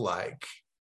look like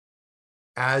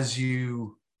as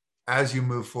you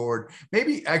move forward?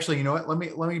 Maybe actually, you know what,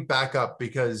 let me back up,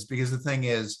 because the thing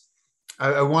is,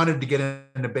 I wanted to get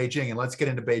into Beijing, and let's get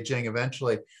into Beijing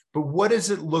eventually. But what does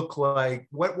it look like?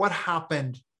 What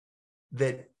happened?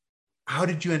 How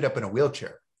did you end up in a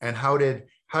wheelchair? And how did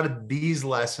these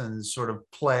lessons sort of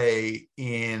play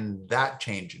in that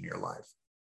change in your life?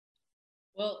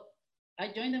 Well,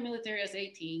 I joined the military as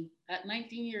 18. At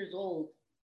 19 years old,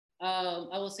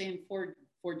 I was in Fort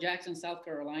Jackson, South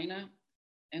Carolina,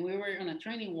 and we were on a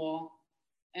training wall,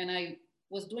 and I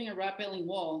was doing a rappelling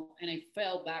wall, and I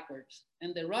fell backwards.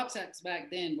 And the rucksacks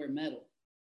back then were metal.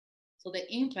 So the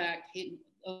impact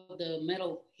of the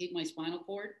metal hit my spinal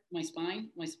cord, my spine.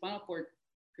 My spinal cord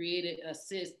created a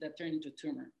cyst that turned into a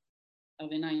tumor, a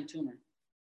benign tumor.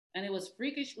 And it was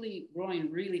freakishly growing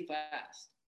really fast.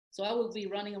 So I would be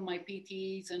running on my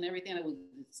PTs and everything. I would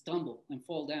stumble and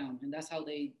fall down. And that's how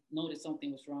they noticed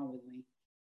something was wrong with me.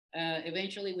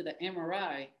 Eventually, with the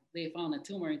MRI, they found a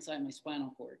tumor inside my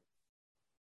spinal cord.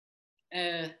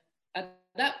 At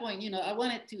that point, I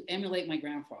wanted to emulate my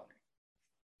grandfather.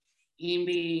 Him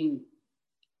being,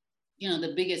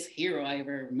 the biggest hero I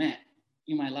ever met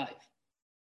in my life.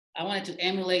 I wanted to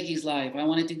emulate his life. I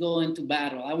wanted to go into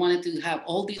battle. I wanted to have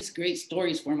all these great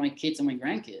stories for my kids and my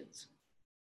grandkids.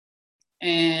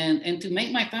 And to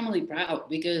make my family proud,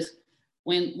 because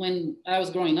when I was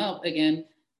growing up again,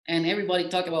 and everybody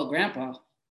talked about Grandpa,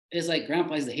 it's like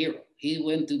Grandpa is the hero. He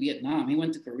went to Vietnam. He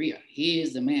went to Korea. He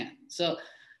is the man. So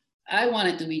I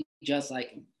wanted to be just like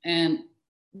him. And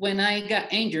when I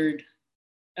got injured,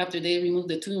 after they removed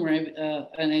the tumor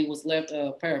and I was left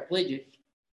paraplegic,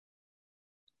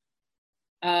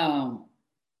 I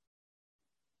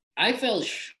felt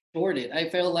shorted. I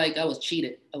felt like I was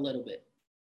cheated a little bit.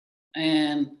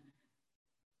 And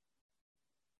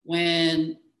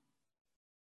when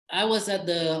I was at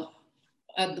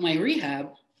my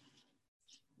rehab,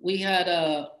 we had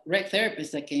a rec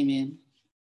therapist that came in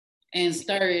and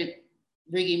started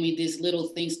bringing me these little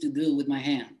things to do with my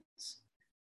hands.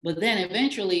 But then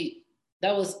eventually,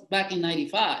 that was back in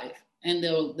 '95, and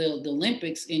the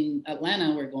Olympics in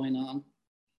Atlanta were going on,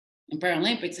 and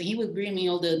Paralympics, and he would bring me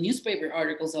all the newspaper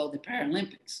articles of the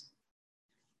Paralympics.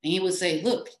 And he would say,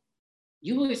 look,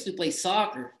 you used to play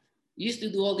soccer. You used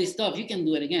to do all this stuff. You can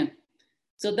do it again.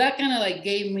 So that kind of like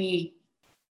gave me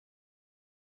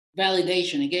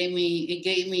validation. It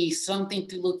gave me something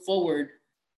to look forward.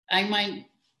 I might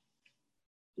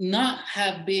not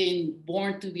have been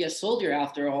born to be a soldier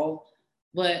after all,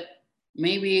 but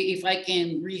maybe if I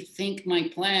can rethink my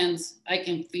plans, I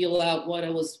can feel out what I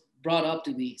was brought up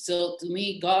to be. So to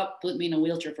me, God put me in a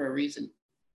wheelchair for a reason.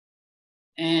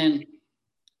 And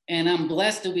I'm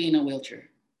blessed to be in a wheelchair.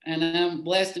 And I'm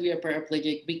blessed to be a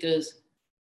paraplegic because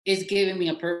it's giving me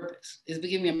a purpose. It's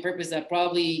giving me a purpose that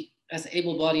probably as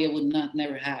able bodied I would not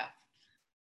never have.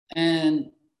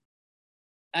 And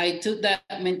I took that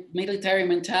military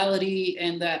mentality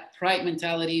and that pride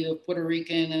mentality of Puerto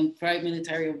Rican and pride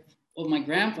mentality of my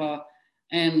grandpa,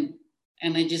 and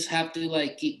I just have to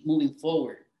like keep moving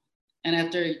forward. And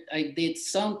after I did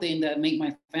something that made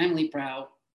my family proud,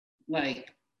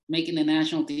 like making the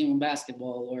national team in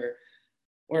basketball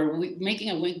or making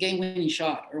a game-winning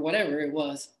shot or whatever it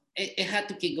was, it had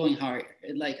to keep going harder.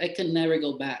 Like I could never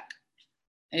go back,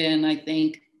 and I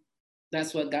think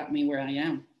that's what got me where I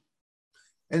am.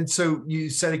 And so you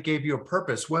said it gave you a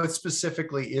purpose. What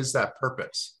specifically is that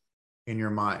purpose in your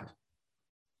mind?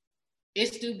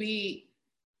 It's to be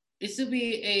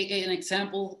an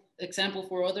example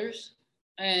for others,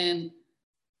 and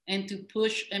to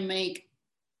push and make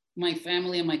my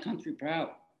family and my country proud.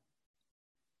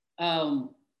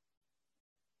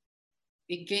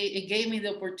 It gave me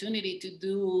the opportunity to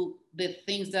do the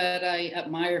things that I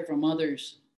admire from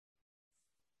others,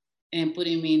 and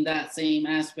putting me in that same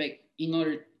aspect in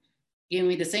order give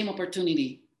me the same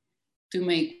opportunity to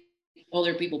make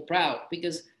other people proud.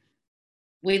 Because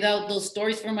without those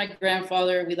stories from my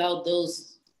grandfather, without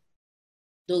those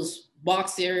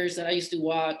boxers that I used to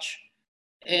watch,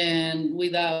 and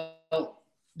without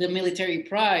the military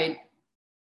pride,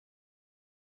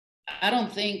 I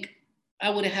don't think I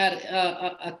would have had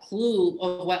a clue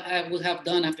of what I would have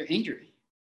done after injury.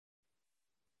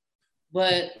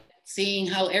 But seeing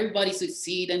how everybody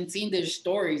succeed and seeing their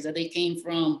stories that they came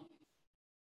from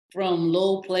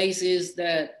low places,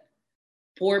 that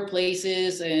poor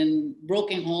places and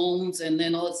broken homes, and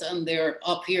then all of a sudden they're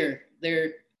up here.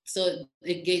 So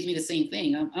it gives me the same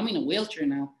thing. I'm in a wheelchair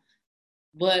now,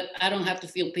 but I don't have to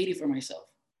feel pity for myself.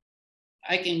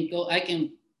 I can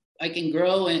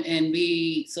grow and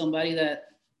be somebody that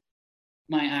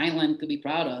my island could be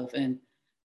proud of. And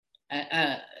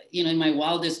in my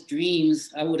wildest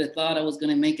dreams, I would have thought I was going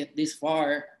to make it this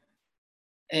far.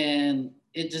 And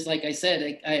it just, like I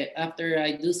said, after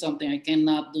I do something, I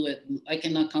cannot do it. I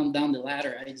cannot come down the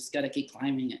ladder. I just got to keep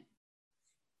climbing it.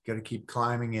 Got to keep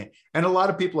climbing it. And a lot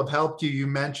of people have helped you. You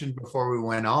mentioned before we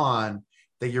went on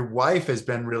that your wife has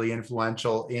been really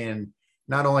influential in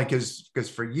not only because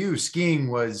for you, skiing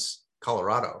was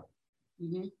Colorado.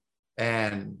 Mm-hmm.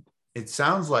 And it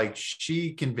sounds like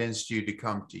she convinced you to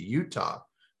come to Utah.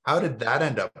 How did that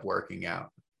end up working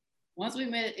out? Once we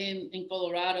met in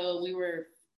Colorado, we were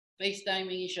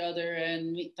FaceTiming each other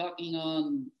and talking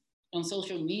on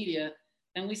social media.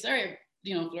 And we started,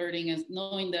 flirting and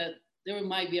knowing that there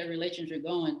might be a relationship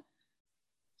going.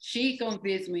 She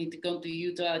convinced me to come to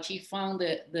Utah. She found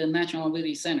the National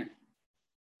Ability Center.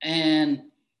 And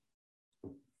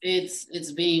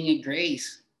it's being a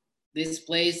grace. This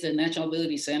place, the National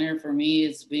Ability Center, for me,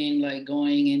 it's been like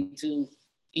going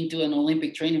into an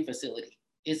Olympic training facility.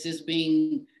 It's just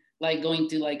being like going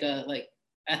to like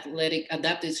athletic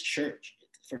adaptive church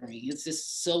for me. It's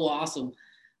just so awesome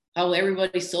how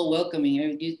everybody's so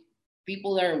welcoming.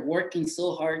 People are working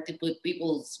so hard to put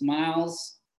people's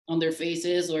smiles on their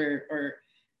faces, or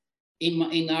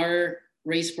in our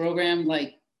race program,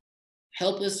 like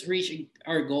help us reach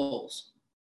our goals.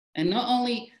 And not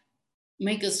only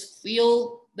make us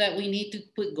feel that we need to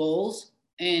put goals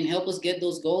and help us get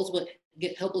those goals, but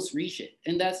help us reach it.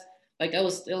 And that's, like I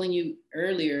was telling you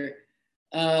earlier,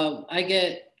 I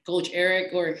get Coach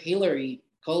Eric or Hillary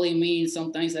calling me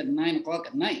sometimes at 9:00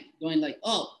 at night, going like,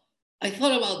 "Oh, I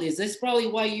thought about this. That's probably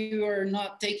why you are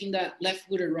not taking that left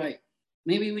foot or right.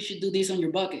 Maybe we should do this on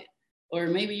your bucket, or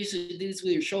maybe you should do this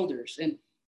with your shoulders." And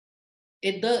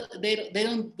it does. They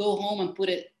don't go home and put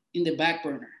it in the back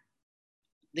burner.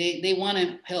 They want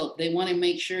to help. They want to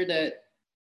make sure that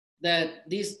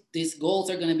these goals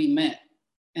are going to be met,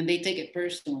 and they take it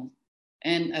personal.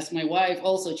 And as my wife,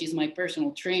 also, she's my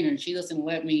personal trainer. She doesn't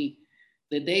let me.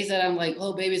 The days that I'm like,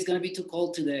 "Oh, baby, it's going to be too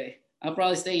cold today, I'll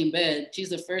probably stay in bed," she's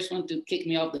the first one to kick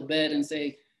me off the bed and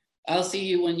say, "I'll see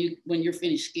you when you're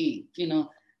finished skiing,"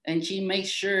 And she makes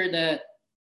sure that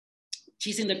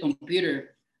she's in the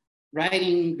computer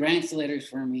writing grants letters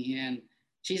for me, and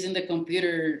she's in the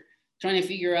computer trying to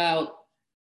figure out,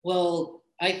 well,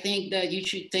 I think that you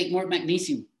should take more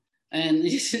magnesium, and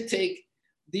you should take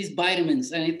these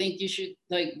vitamins, and I think you should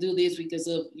like do this because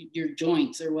of your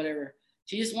joints or whatever.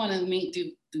 She just wanted me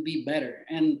to be better.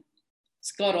 And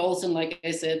Scott Olson, like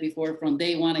I said before, from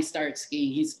day one I started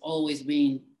skiing, he's always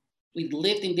been we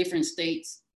lived in different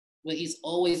states, but he's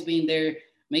always been there,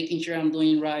 making sure I'm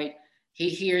doing right. He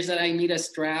hears that I need a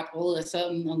strap all of a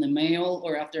sudden on the mail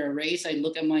or after a race. I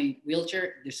look at my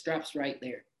wheelchair, the strap's right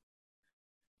there.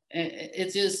 And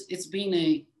it's been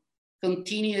a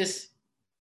continuous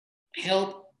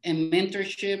help and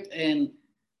mentorship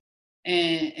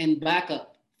and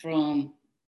backup from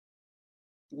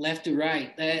left to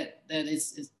right.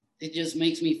 It just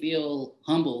makes me feel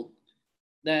humbled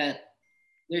that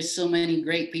there's so many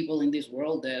great people in this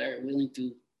world that are willing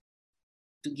to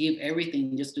give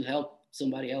everything just to help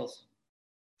somebody else.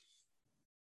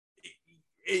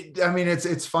 I mean,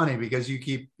 it's funny because you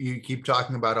keep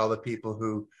talking about all the people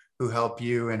who help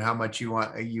you and how much you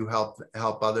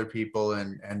help other people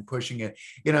and pushing it.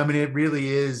 You know, I mean, it really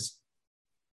is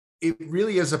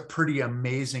a pretty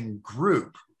amazing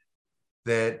group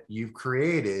that you've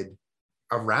created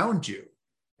around you.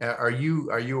 Are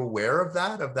you aware of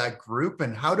that group,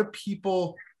 and how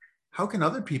can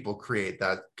other people create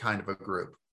that kind of a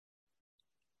group?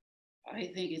 I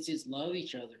think it's just love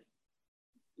each other.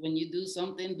 When you do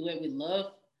something, do it with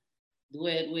love, do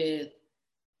it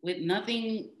with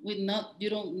nothing,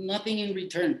 nothing in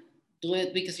return. Do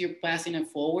it because you're passing it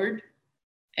forward,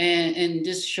 and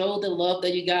just show the love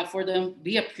that you got for them.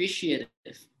 Be appreciative.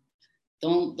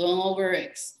 Don't over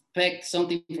expect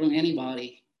something from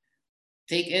anybody.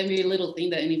 Take every little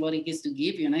thing that anybody gets to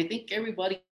give you. And I think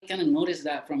everybody kind of notice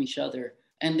that from each other,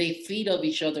 and they feed off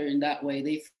each other in that way.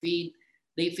 They feed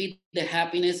the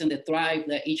happiness and the thrive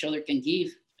that each other can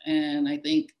give. And I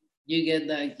think you get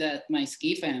that my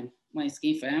ski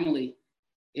family,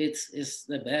 it's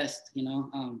the best, you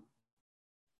know.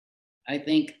 I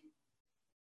think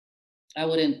I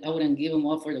wouldn't give them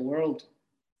up for the world.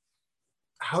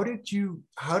 How did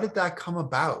that come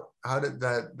about? How did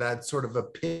that sort of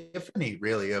epiphany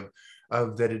really of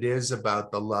that it is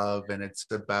about the love and it's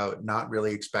about not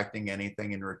really expecting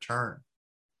anything in return?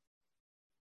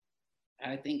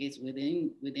 I think it's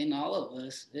within all of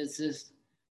us. It's just,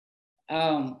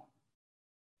 I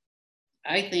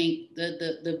think that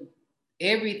the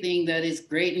everything that is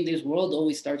great in this world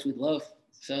always starts with love.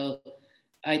 So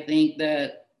I think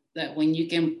that when you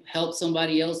can help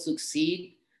somebody else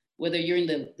succeed, whether you're in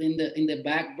the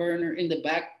back burner, in the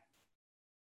back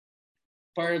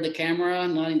part of the camera,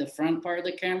 not in the front part of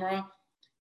the camera,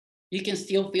 you can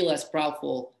still feel as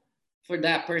proudful for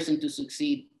that person to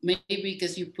succeed. Maybe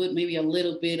because you put maybe a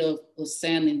little bit of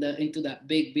sand into that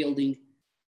big building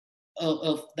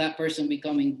of that person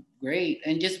becoming great,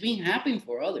 and just being happy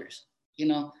for others, you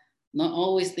know, not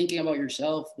always thinking about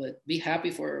yourself, but be happy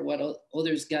for what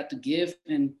others got to give.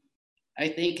 And I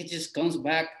think it just comes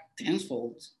back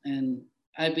tenfold. And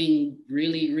I've been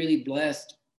really, really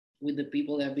blessed with the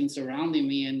people that have been surrounding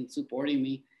me and supporting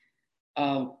me.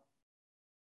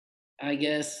 I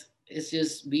guess it's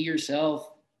just be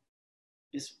yourself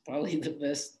is probably the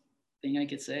best thing I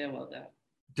could say about that.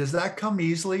 Does that come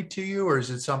easily to you, or is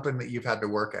it something that you've had to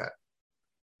work at?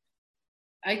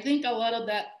 I think a lot of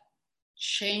that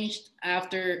changed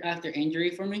after injury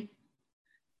for me,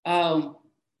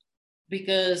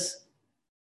 because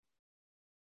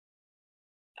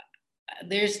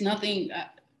there's nothing.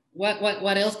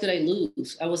 What else could I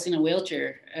lose? I was in a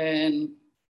wheelchair, and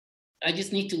I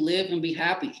just need to live and be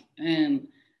happy. And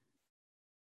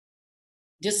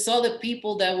just saw the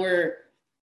people that were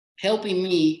helping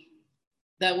me,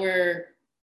 that were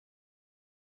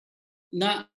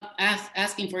not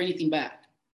asking for anything back,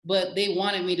 but they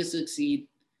wanted me to succeed.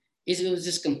 It was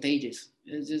just contagious.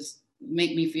 It just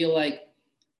made me feel like,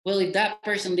 well, if that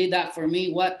person did that for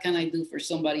me, what can I do for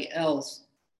somebody else?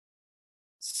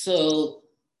 So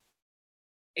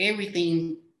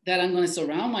everything that I'm going to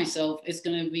surround myself is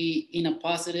going to be in a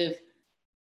positive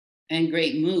and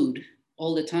great mood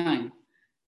all the time.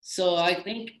 So I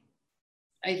think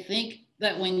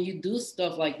that when you do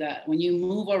stuff like that, when you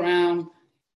move around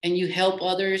and you help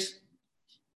others,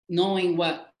 knowing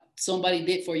what somebody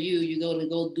did for you, you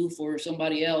go do for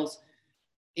somebody else,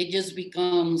 it just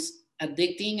becomes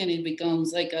addicting, and it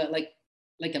becomes like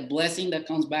a blessing that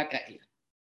comes back at you.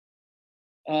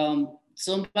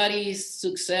 Somebody's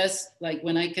success, like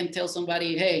when I can tell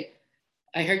somebody, hey,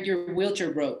 I heard your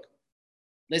wheelchair broke.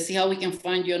 Let's see how we can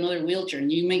find you another wheelchair. And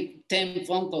you make 10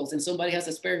 phone calls and somebody has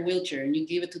a spare wheelchair and you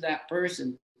give it to that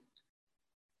person.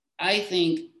 I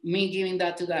think me giving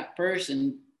that to that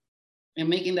person and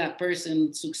making that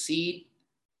person succeed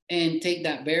and take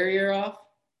that barrier off,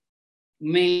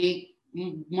 make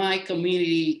my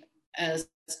community as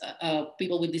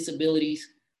people with disabilities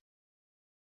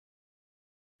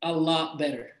a lot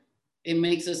better. It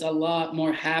makes us a lot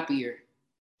more happier.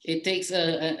 It takes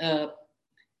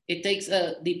it it takes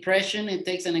a depression, it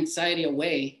takes an anxiety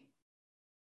away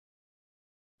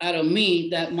out of me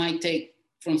that might take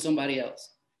from somebody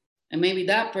else. And maybe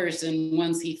that person,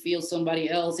 once he feels somebody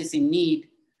else is in need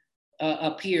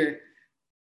up here,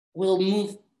 will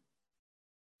move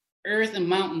earth and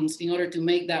mountains in order to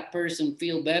make that person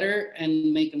feel better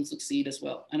and make them succeed as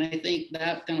well. And I think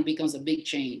that kind of becomes a big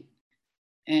chain.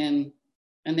 And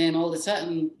then all of a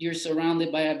sudden you're surrounded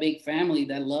by a big family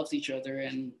that loves each other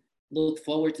and look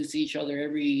forward to see each other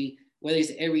whether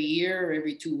it's every year or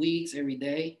every 2 weeks, every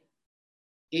day.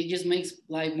 It just makes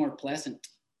life more pleasant.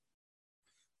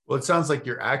 Well, it sounds like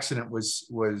your accident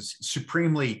was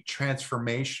supremely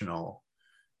transformational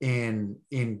in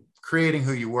creating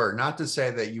who you were. Not to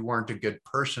say that you weren't a good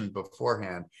person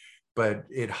beforehand, but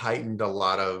it heightened a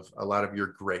lot of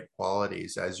your great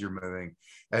qualities as you're moving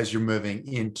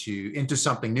into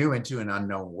something new, into an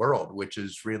unknown world, which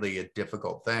is really a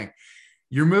difficult thing.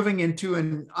 You're moving into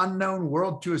an unknown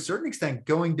world to a certain extent,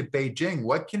 going to Beijing.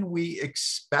 What can we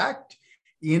expect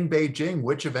in Beijing?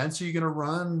 Which events are you going to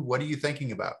run? What are you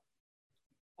thinking about?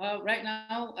 Right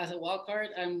now, as a wild card,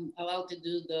 I'm allowed to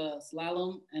do the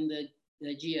slalom and the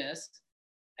GS.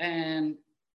 And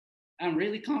I'm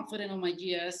really confident on my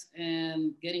GS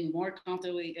and getting more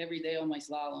comfortable every day on my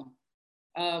slalom.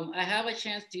 I have a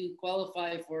chance to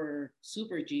qualify for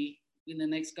Super G in the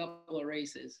next couple of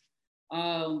races.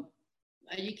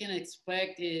 What you can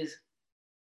expect is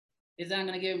I'm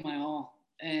going to give it my all.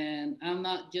 And I'm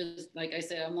not just, like I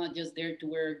said, I'm not just there to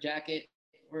wear a jacket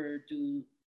or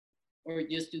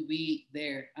just to be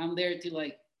there. I'm there to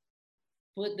like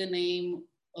put the name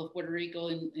of Puerto Rico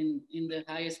in the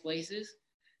highest places,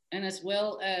 and as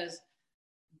well as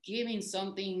giving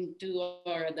something to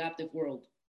our adaptive world,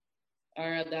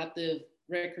 our adaptive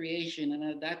recreation and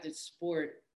adaptive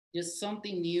sport, just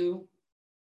something new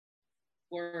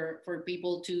for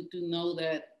people to know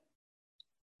that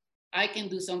I can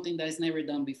do something that's never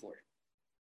done before.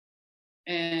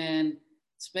 And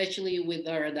especially with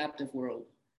our adaptive world.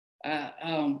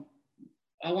 I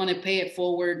want to pay it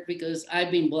forward because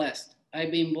I've been blessed.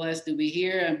 I've been blessed to be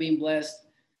here. I've been blessed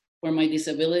for my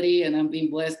disability, and I've been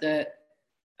blessed that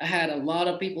I had a lot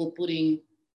of people putting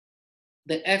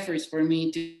the efforts for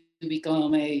me to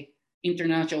become a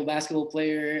international basketball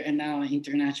player and now an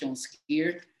international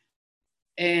skier.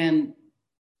 And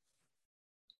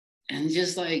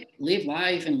just like live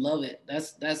life and love it.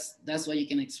 That's what you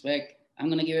can expect. I'm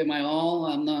gonna give it my all.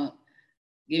 I'm not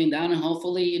giving down, and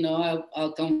hopefully,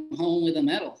 I'll come home with a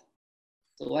medal.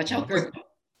 So watch out, Kirk.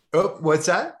 Oh, what's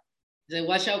that? I said,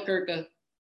 watch out, Kirka.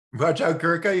 Watch out,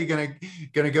 Kirka. You're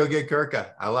gonna go get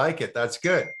Kirka. I like it. That's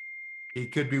good. He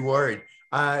could be worried.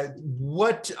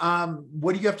 What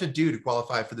do you have to do to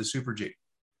qualify for the Super G?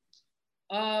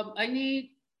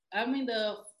 I'm in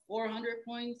the 400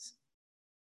 points,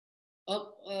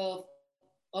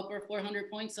 upper 400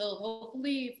 points. So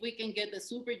hopefully, if we can get the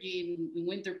Super G in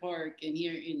Winter Park and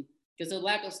because of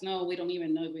lack of snow, we don't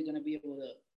even know if we're going to be able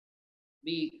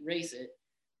to race it.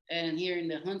 And here in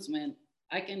the Huntsman,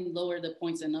 I can lower the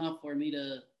points enough for me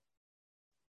to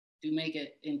make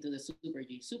it into the Super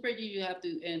G. Super G, you have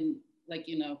to, and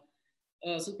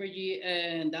Super G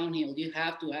and downhill, you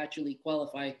have to actually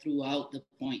qualify throughout the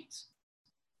points.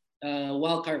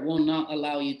 Wildcard will not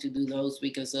allow you to do those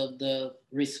because of the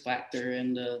risk factor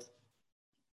and the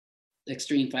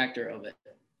extreme factor of it.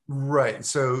 Right.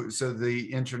 So the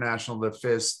international, the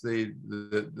FIS,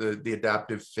 the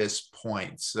adaptive FIS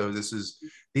points. So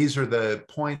these are the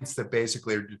points that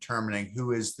basically are determining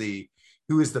who is the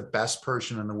best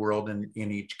person in the world in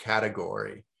each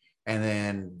category. And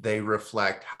then they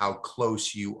reflect how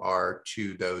close you are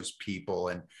to those people.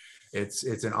 And it's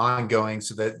an ongoing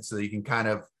so you can kind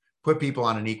of put people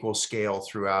on an equal scale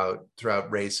throughout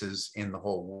races in the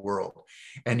whole world.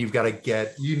 And you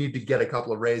need to get a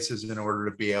couple of races in order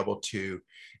to be able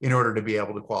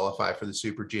to qualify for the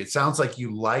Super G. It sounds like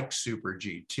you like Super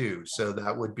G too. So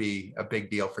that would be a big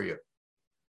deal for you.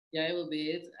 Yeah, it will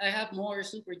be. I have more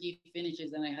Super G finishes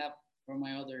than I have for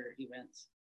my other events.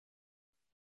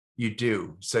 You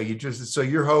do. So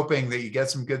you're hoping that you get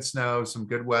some good snow, some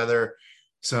good weather,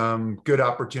 some good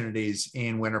opportunities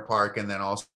in Winter Park, and then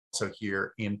also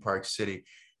here in Park City.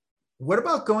 What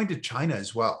about going to China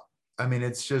as well? I mean,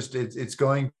 it's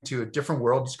going to a different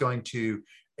world. It's going to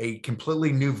a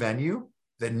completely new venue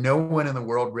that no one in the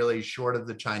world really, short of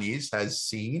the Chinese, has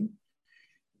seen.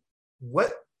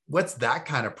 What's that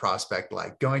kind of prospect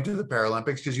like, going to the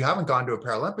Paralympics? Because you haven't gone to a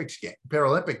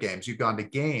Paralympic Games. You've gone to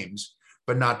games,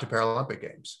 but not to Paralympic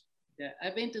Games. Yeah,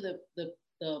 I've been to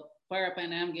the Para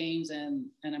Pan Am Games and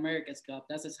America's Cup.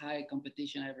 That's as high a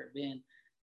competition I've ever been.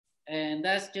 and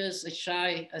that's just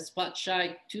a spot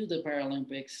shy to the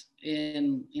Paralympics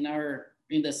in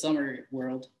the summer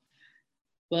world.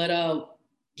 But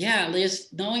yeah, at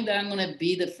least knowing that I'm gonna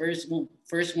be the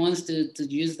first ones to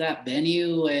use that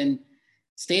venue and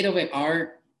state of the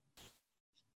art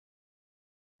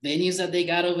venues that they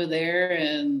got over there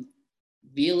and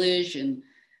village, and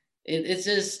it's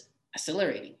just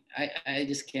accelerating. I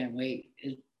just can't wait.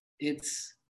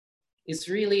 It's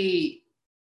really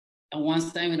a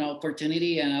once-time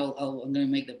opportunity, and I'm gonna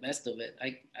make the best of it.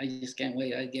 I just can't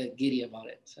wait. I get giddy about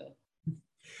it. So,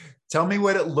 tell me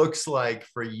what it looks like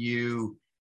for you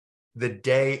the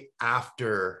day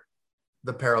after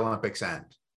the Paralympics end.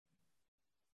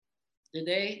 The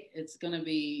day, it's gonna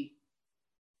be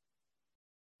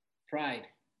pride.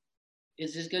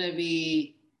 It's just gonna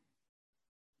be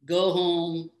go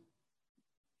home,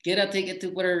 get a ticket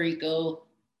to Puerto Rico,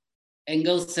 and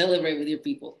go celebrate with your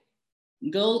people.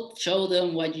 Go show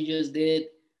them what you just did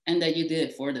and that you did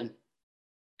it for them,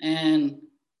 and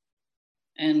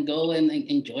go and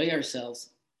enjoy ourselves.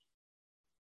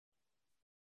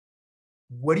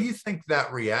 What do you think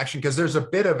that reaction? Because there's a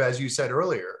bit of, as you said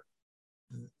earlier,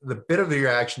 the bit of the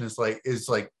reaction is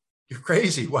like you're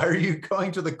crazy. Why are you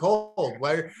going to the cold?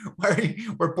 Why are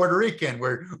you, we're Puerto Rican.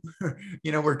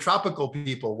 We're tropical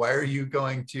people. Why are you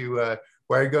going to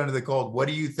the cold? What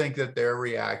do you think that their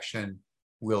reaction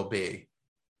will be?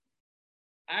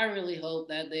 I really hope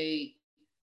that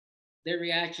their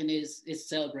reaction is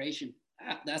celebration.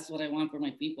 That's what I want for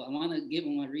my people. I want to give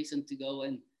them a reason to go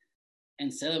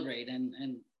and celebrate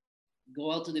and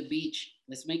go out to the beach.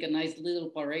 Let's make a nice little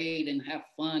parade and have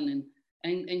fun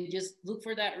and just look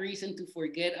for that reason to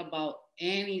forget about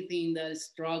anything that is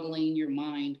struggling in your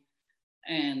mind,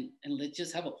 and let's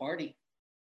just have a party.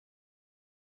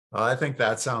 Well, I think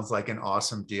that sounds like an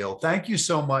awesome deal. Thank you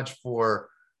so much for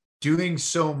doing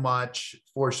so much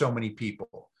for so many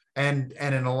people. And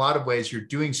in a lot of ways, you're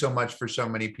doing so much for so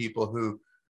many people who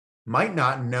might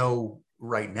not know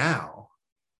right now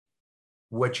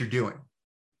what you're doing.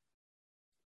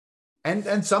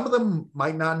 And some of them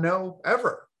might not know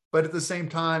ever. But at the same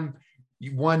time,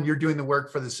 one, you're doing the work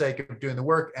for the sake of doing the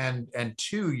work. And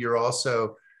two,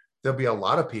 there'll be a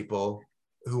lot of people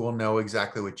who will know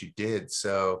exactly what you did.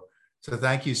 So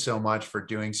thank you so much for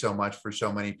doing so much for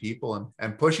so many people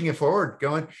and pushing it forward,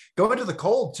 going into the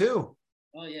cold too.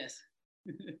 Oh, yes.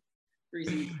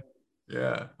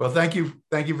 Yeah. Well, thank you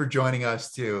for joining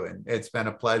us too. And it's been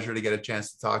a pleasure to get a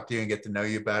chance to talk to you and get to know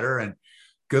you better. And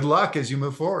good luck as you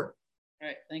move forward. All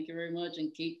right. Thank you very much.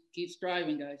 And keep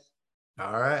striving, guys.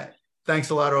 All right. Thanks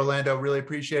a lot, Orlando. Really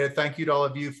appreciate it. Thank you to all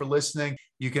of you for listening.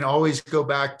 You can always go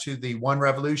back to the One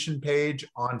Revolution page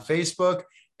on Facebook,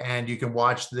 and you can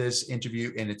watch this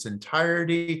interview in its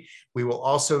entirety. We will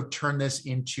also turn this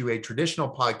into a traditional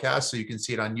podcast, so you can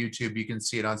see it on YouTube, you can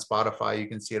see it on Spotify, you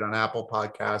can see it on Apple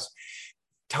Podcasts.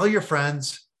 Tell your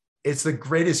friends. It's the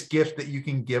greatest gift that you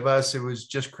can give us. It was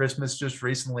just Christmas just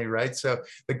recently, right? So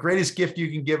the greatest gift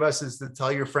you can give us is to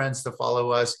tell your friends to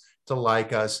follow us, to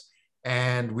like us,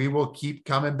 and we will keep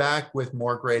coming back with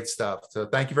more great stuff. So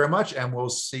thank you very much, and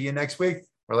we'll see you next week.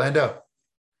 Orlando,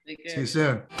 Take care. See you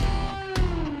soon.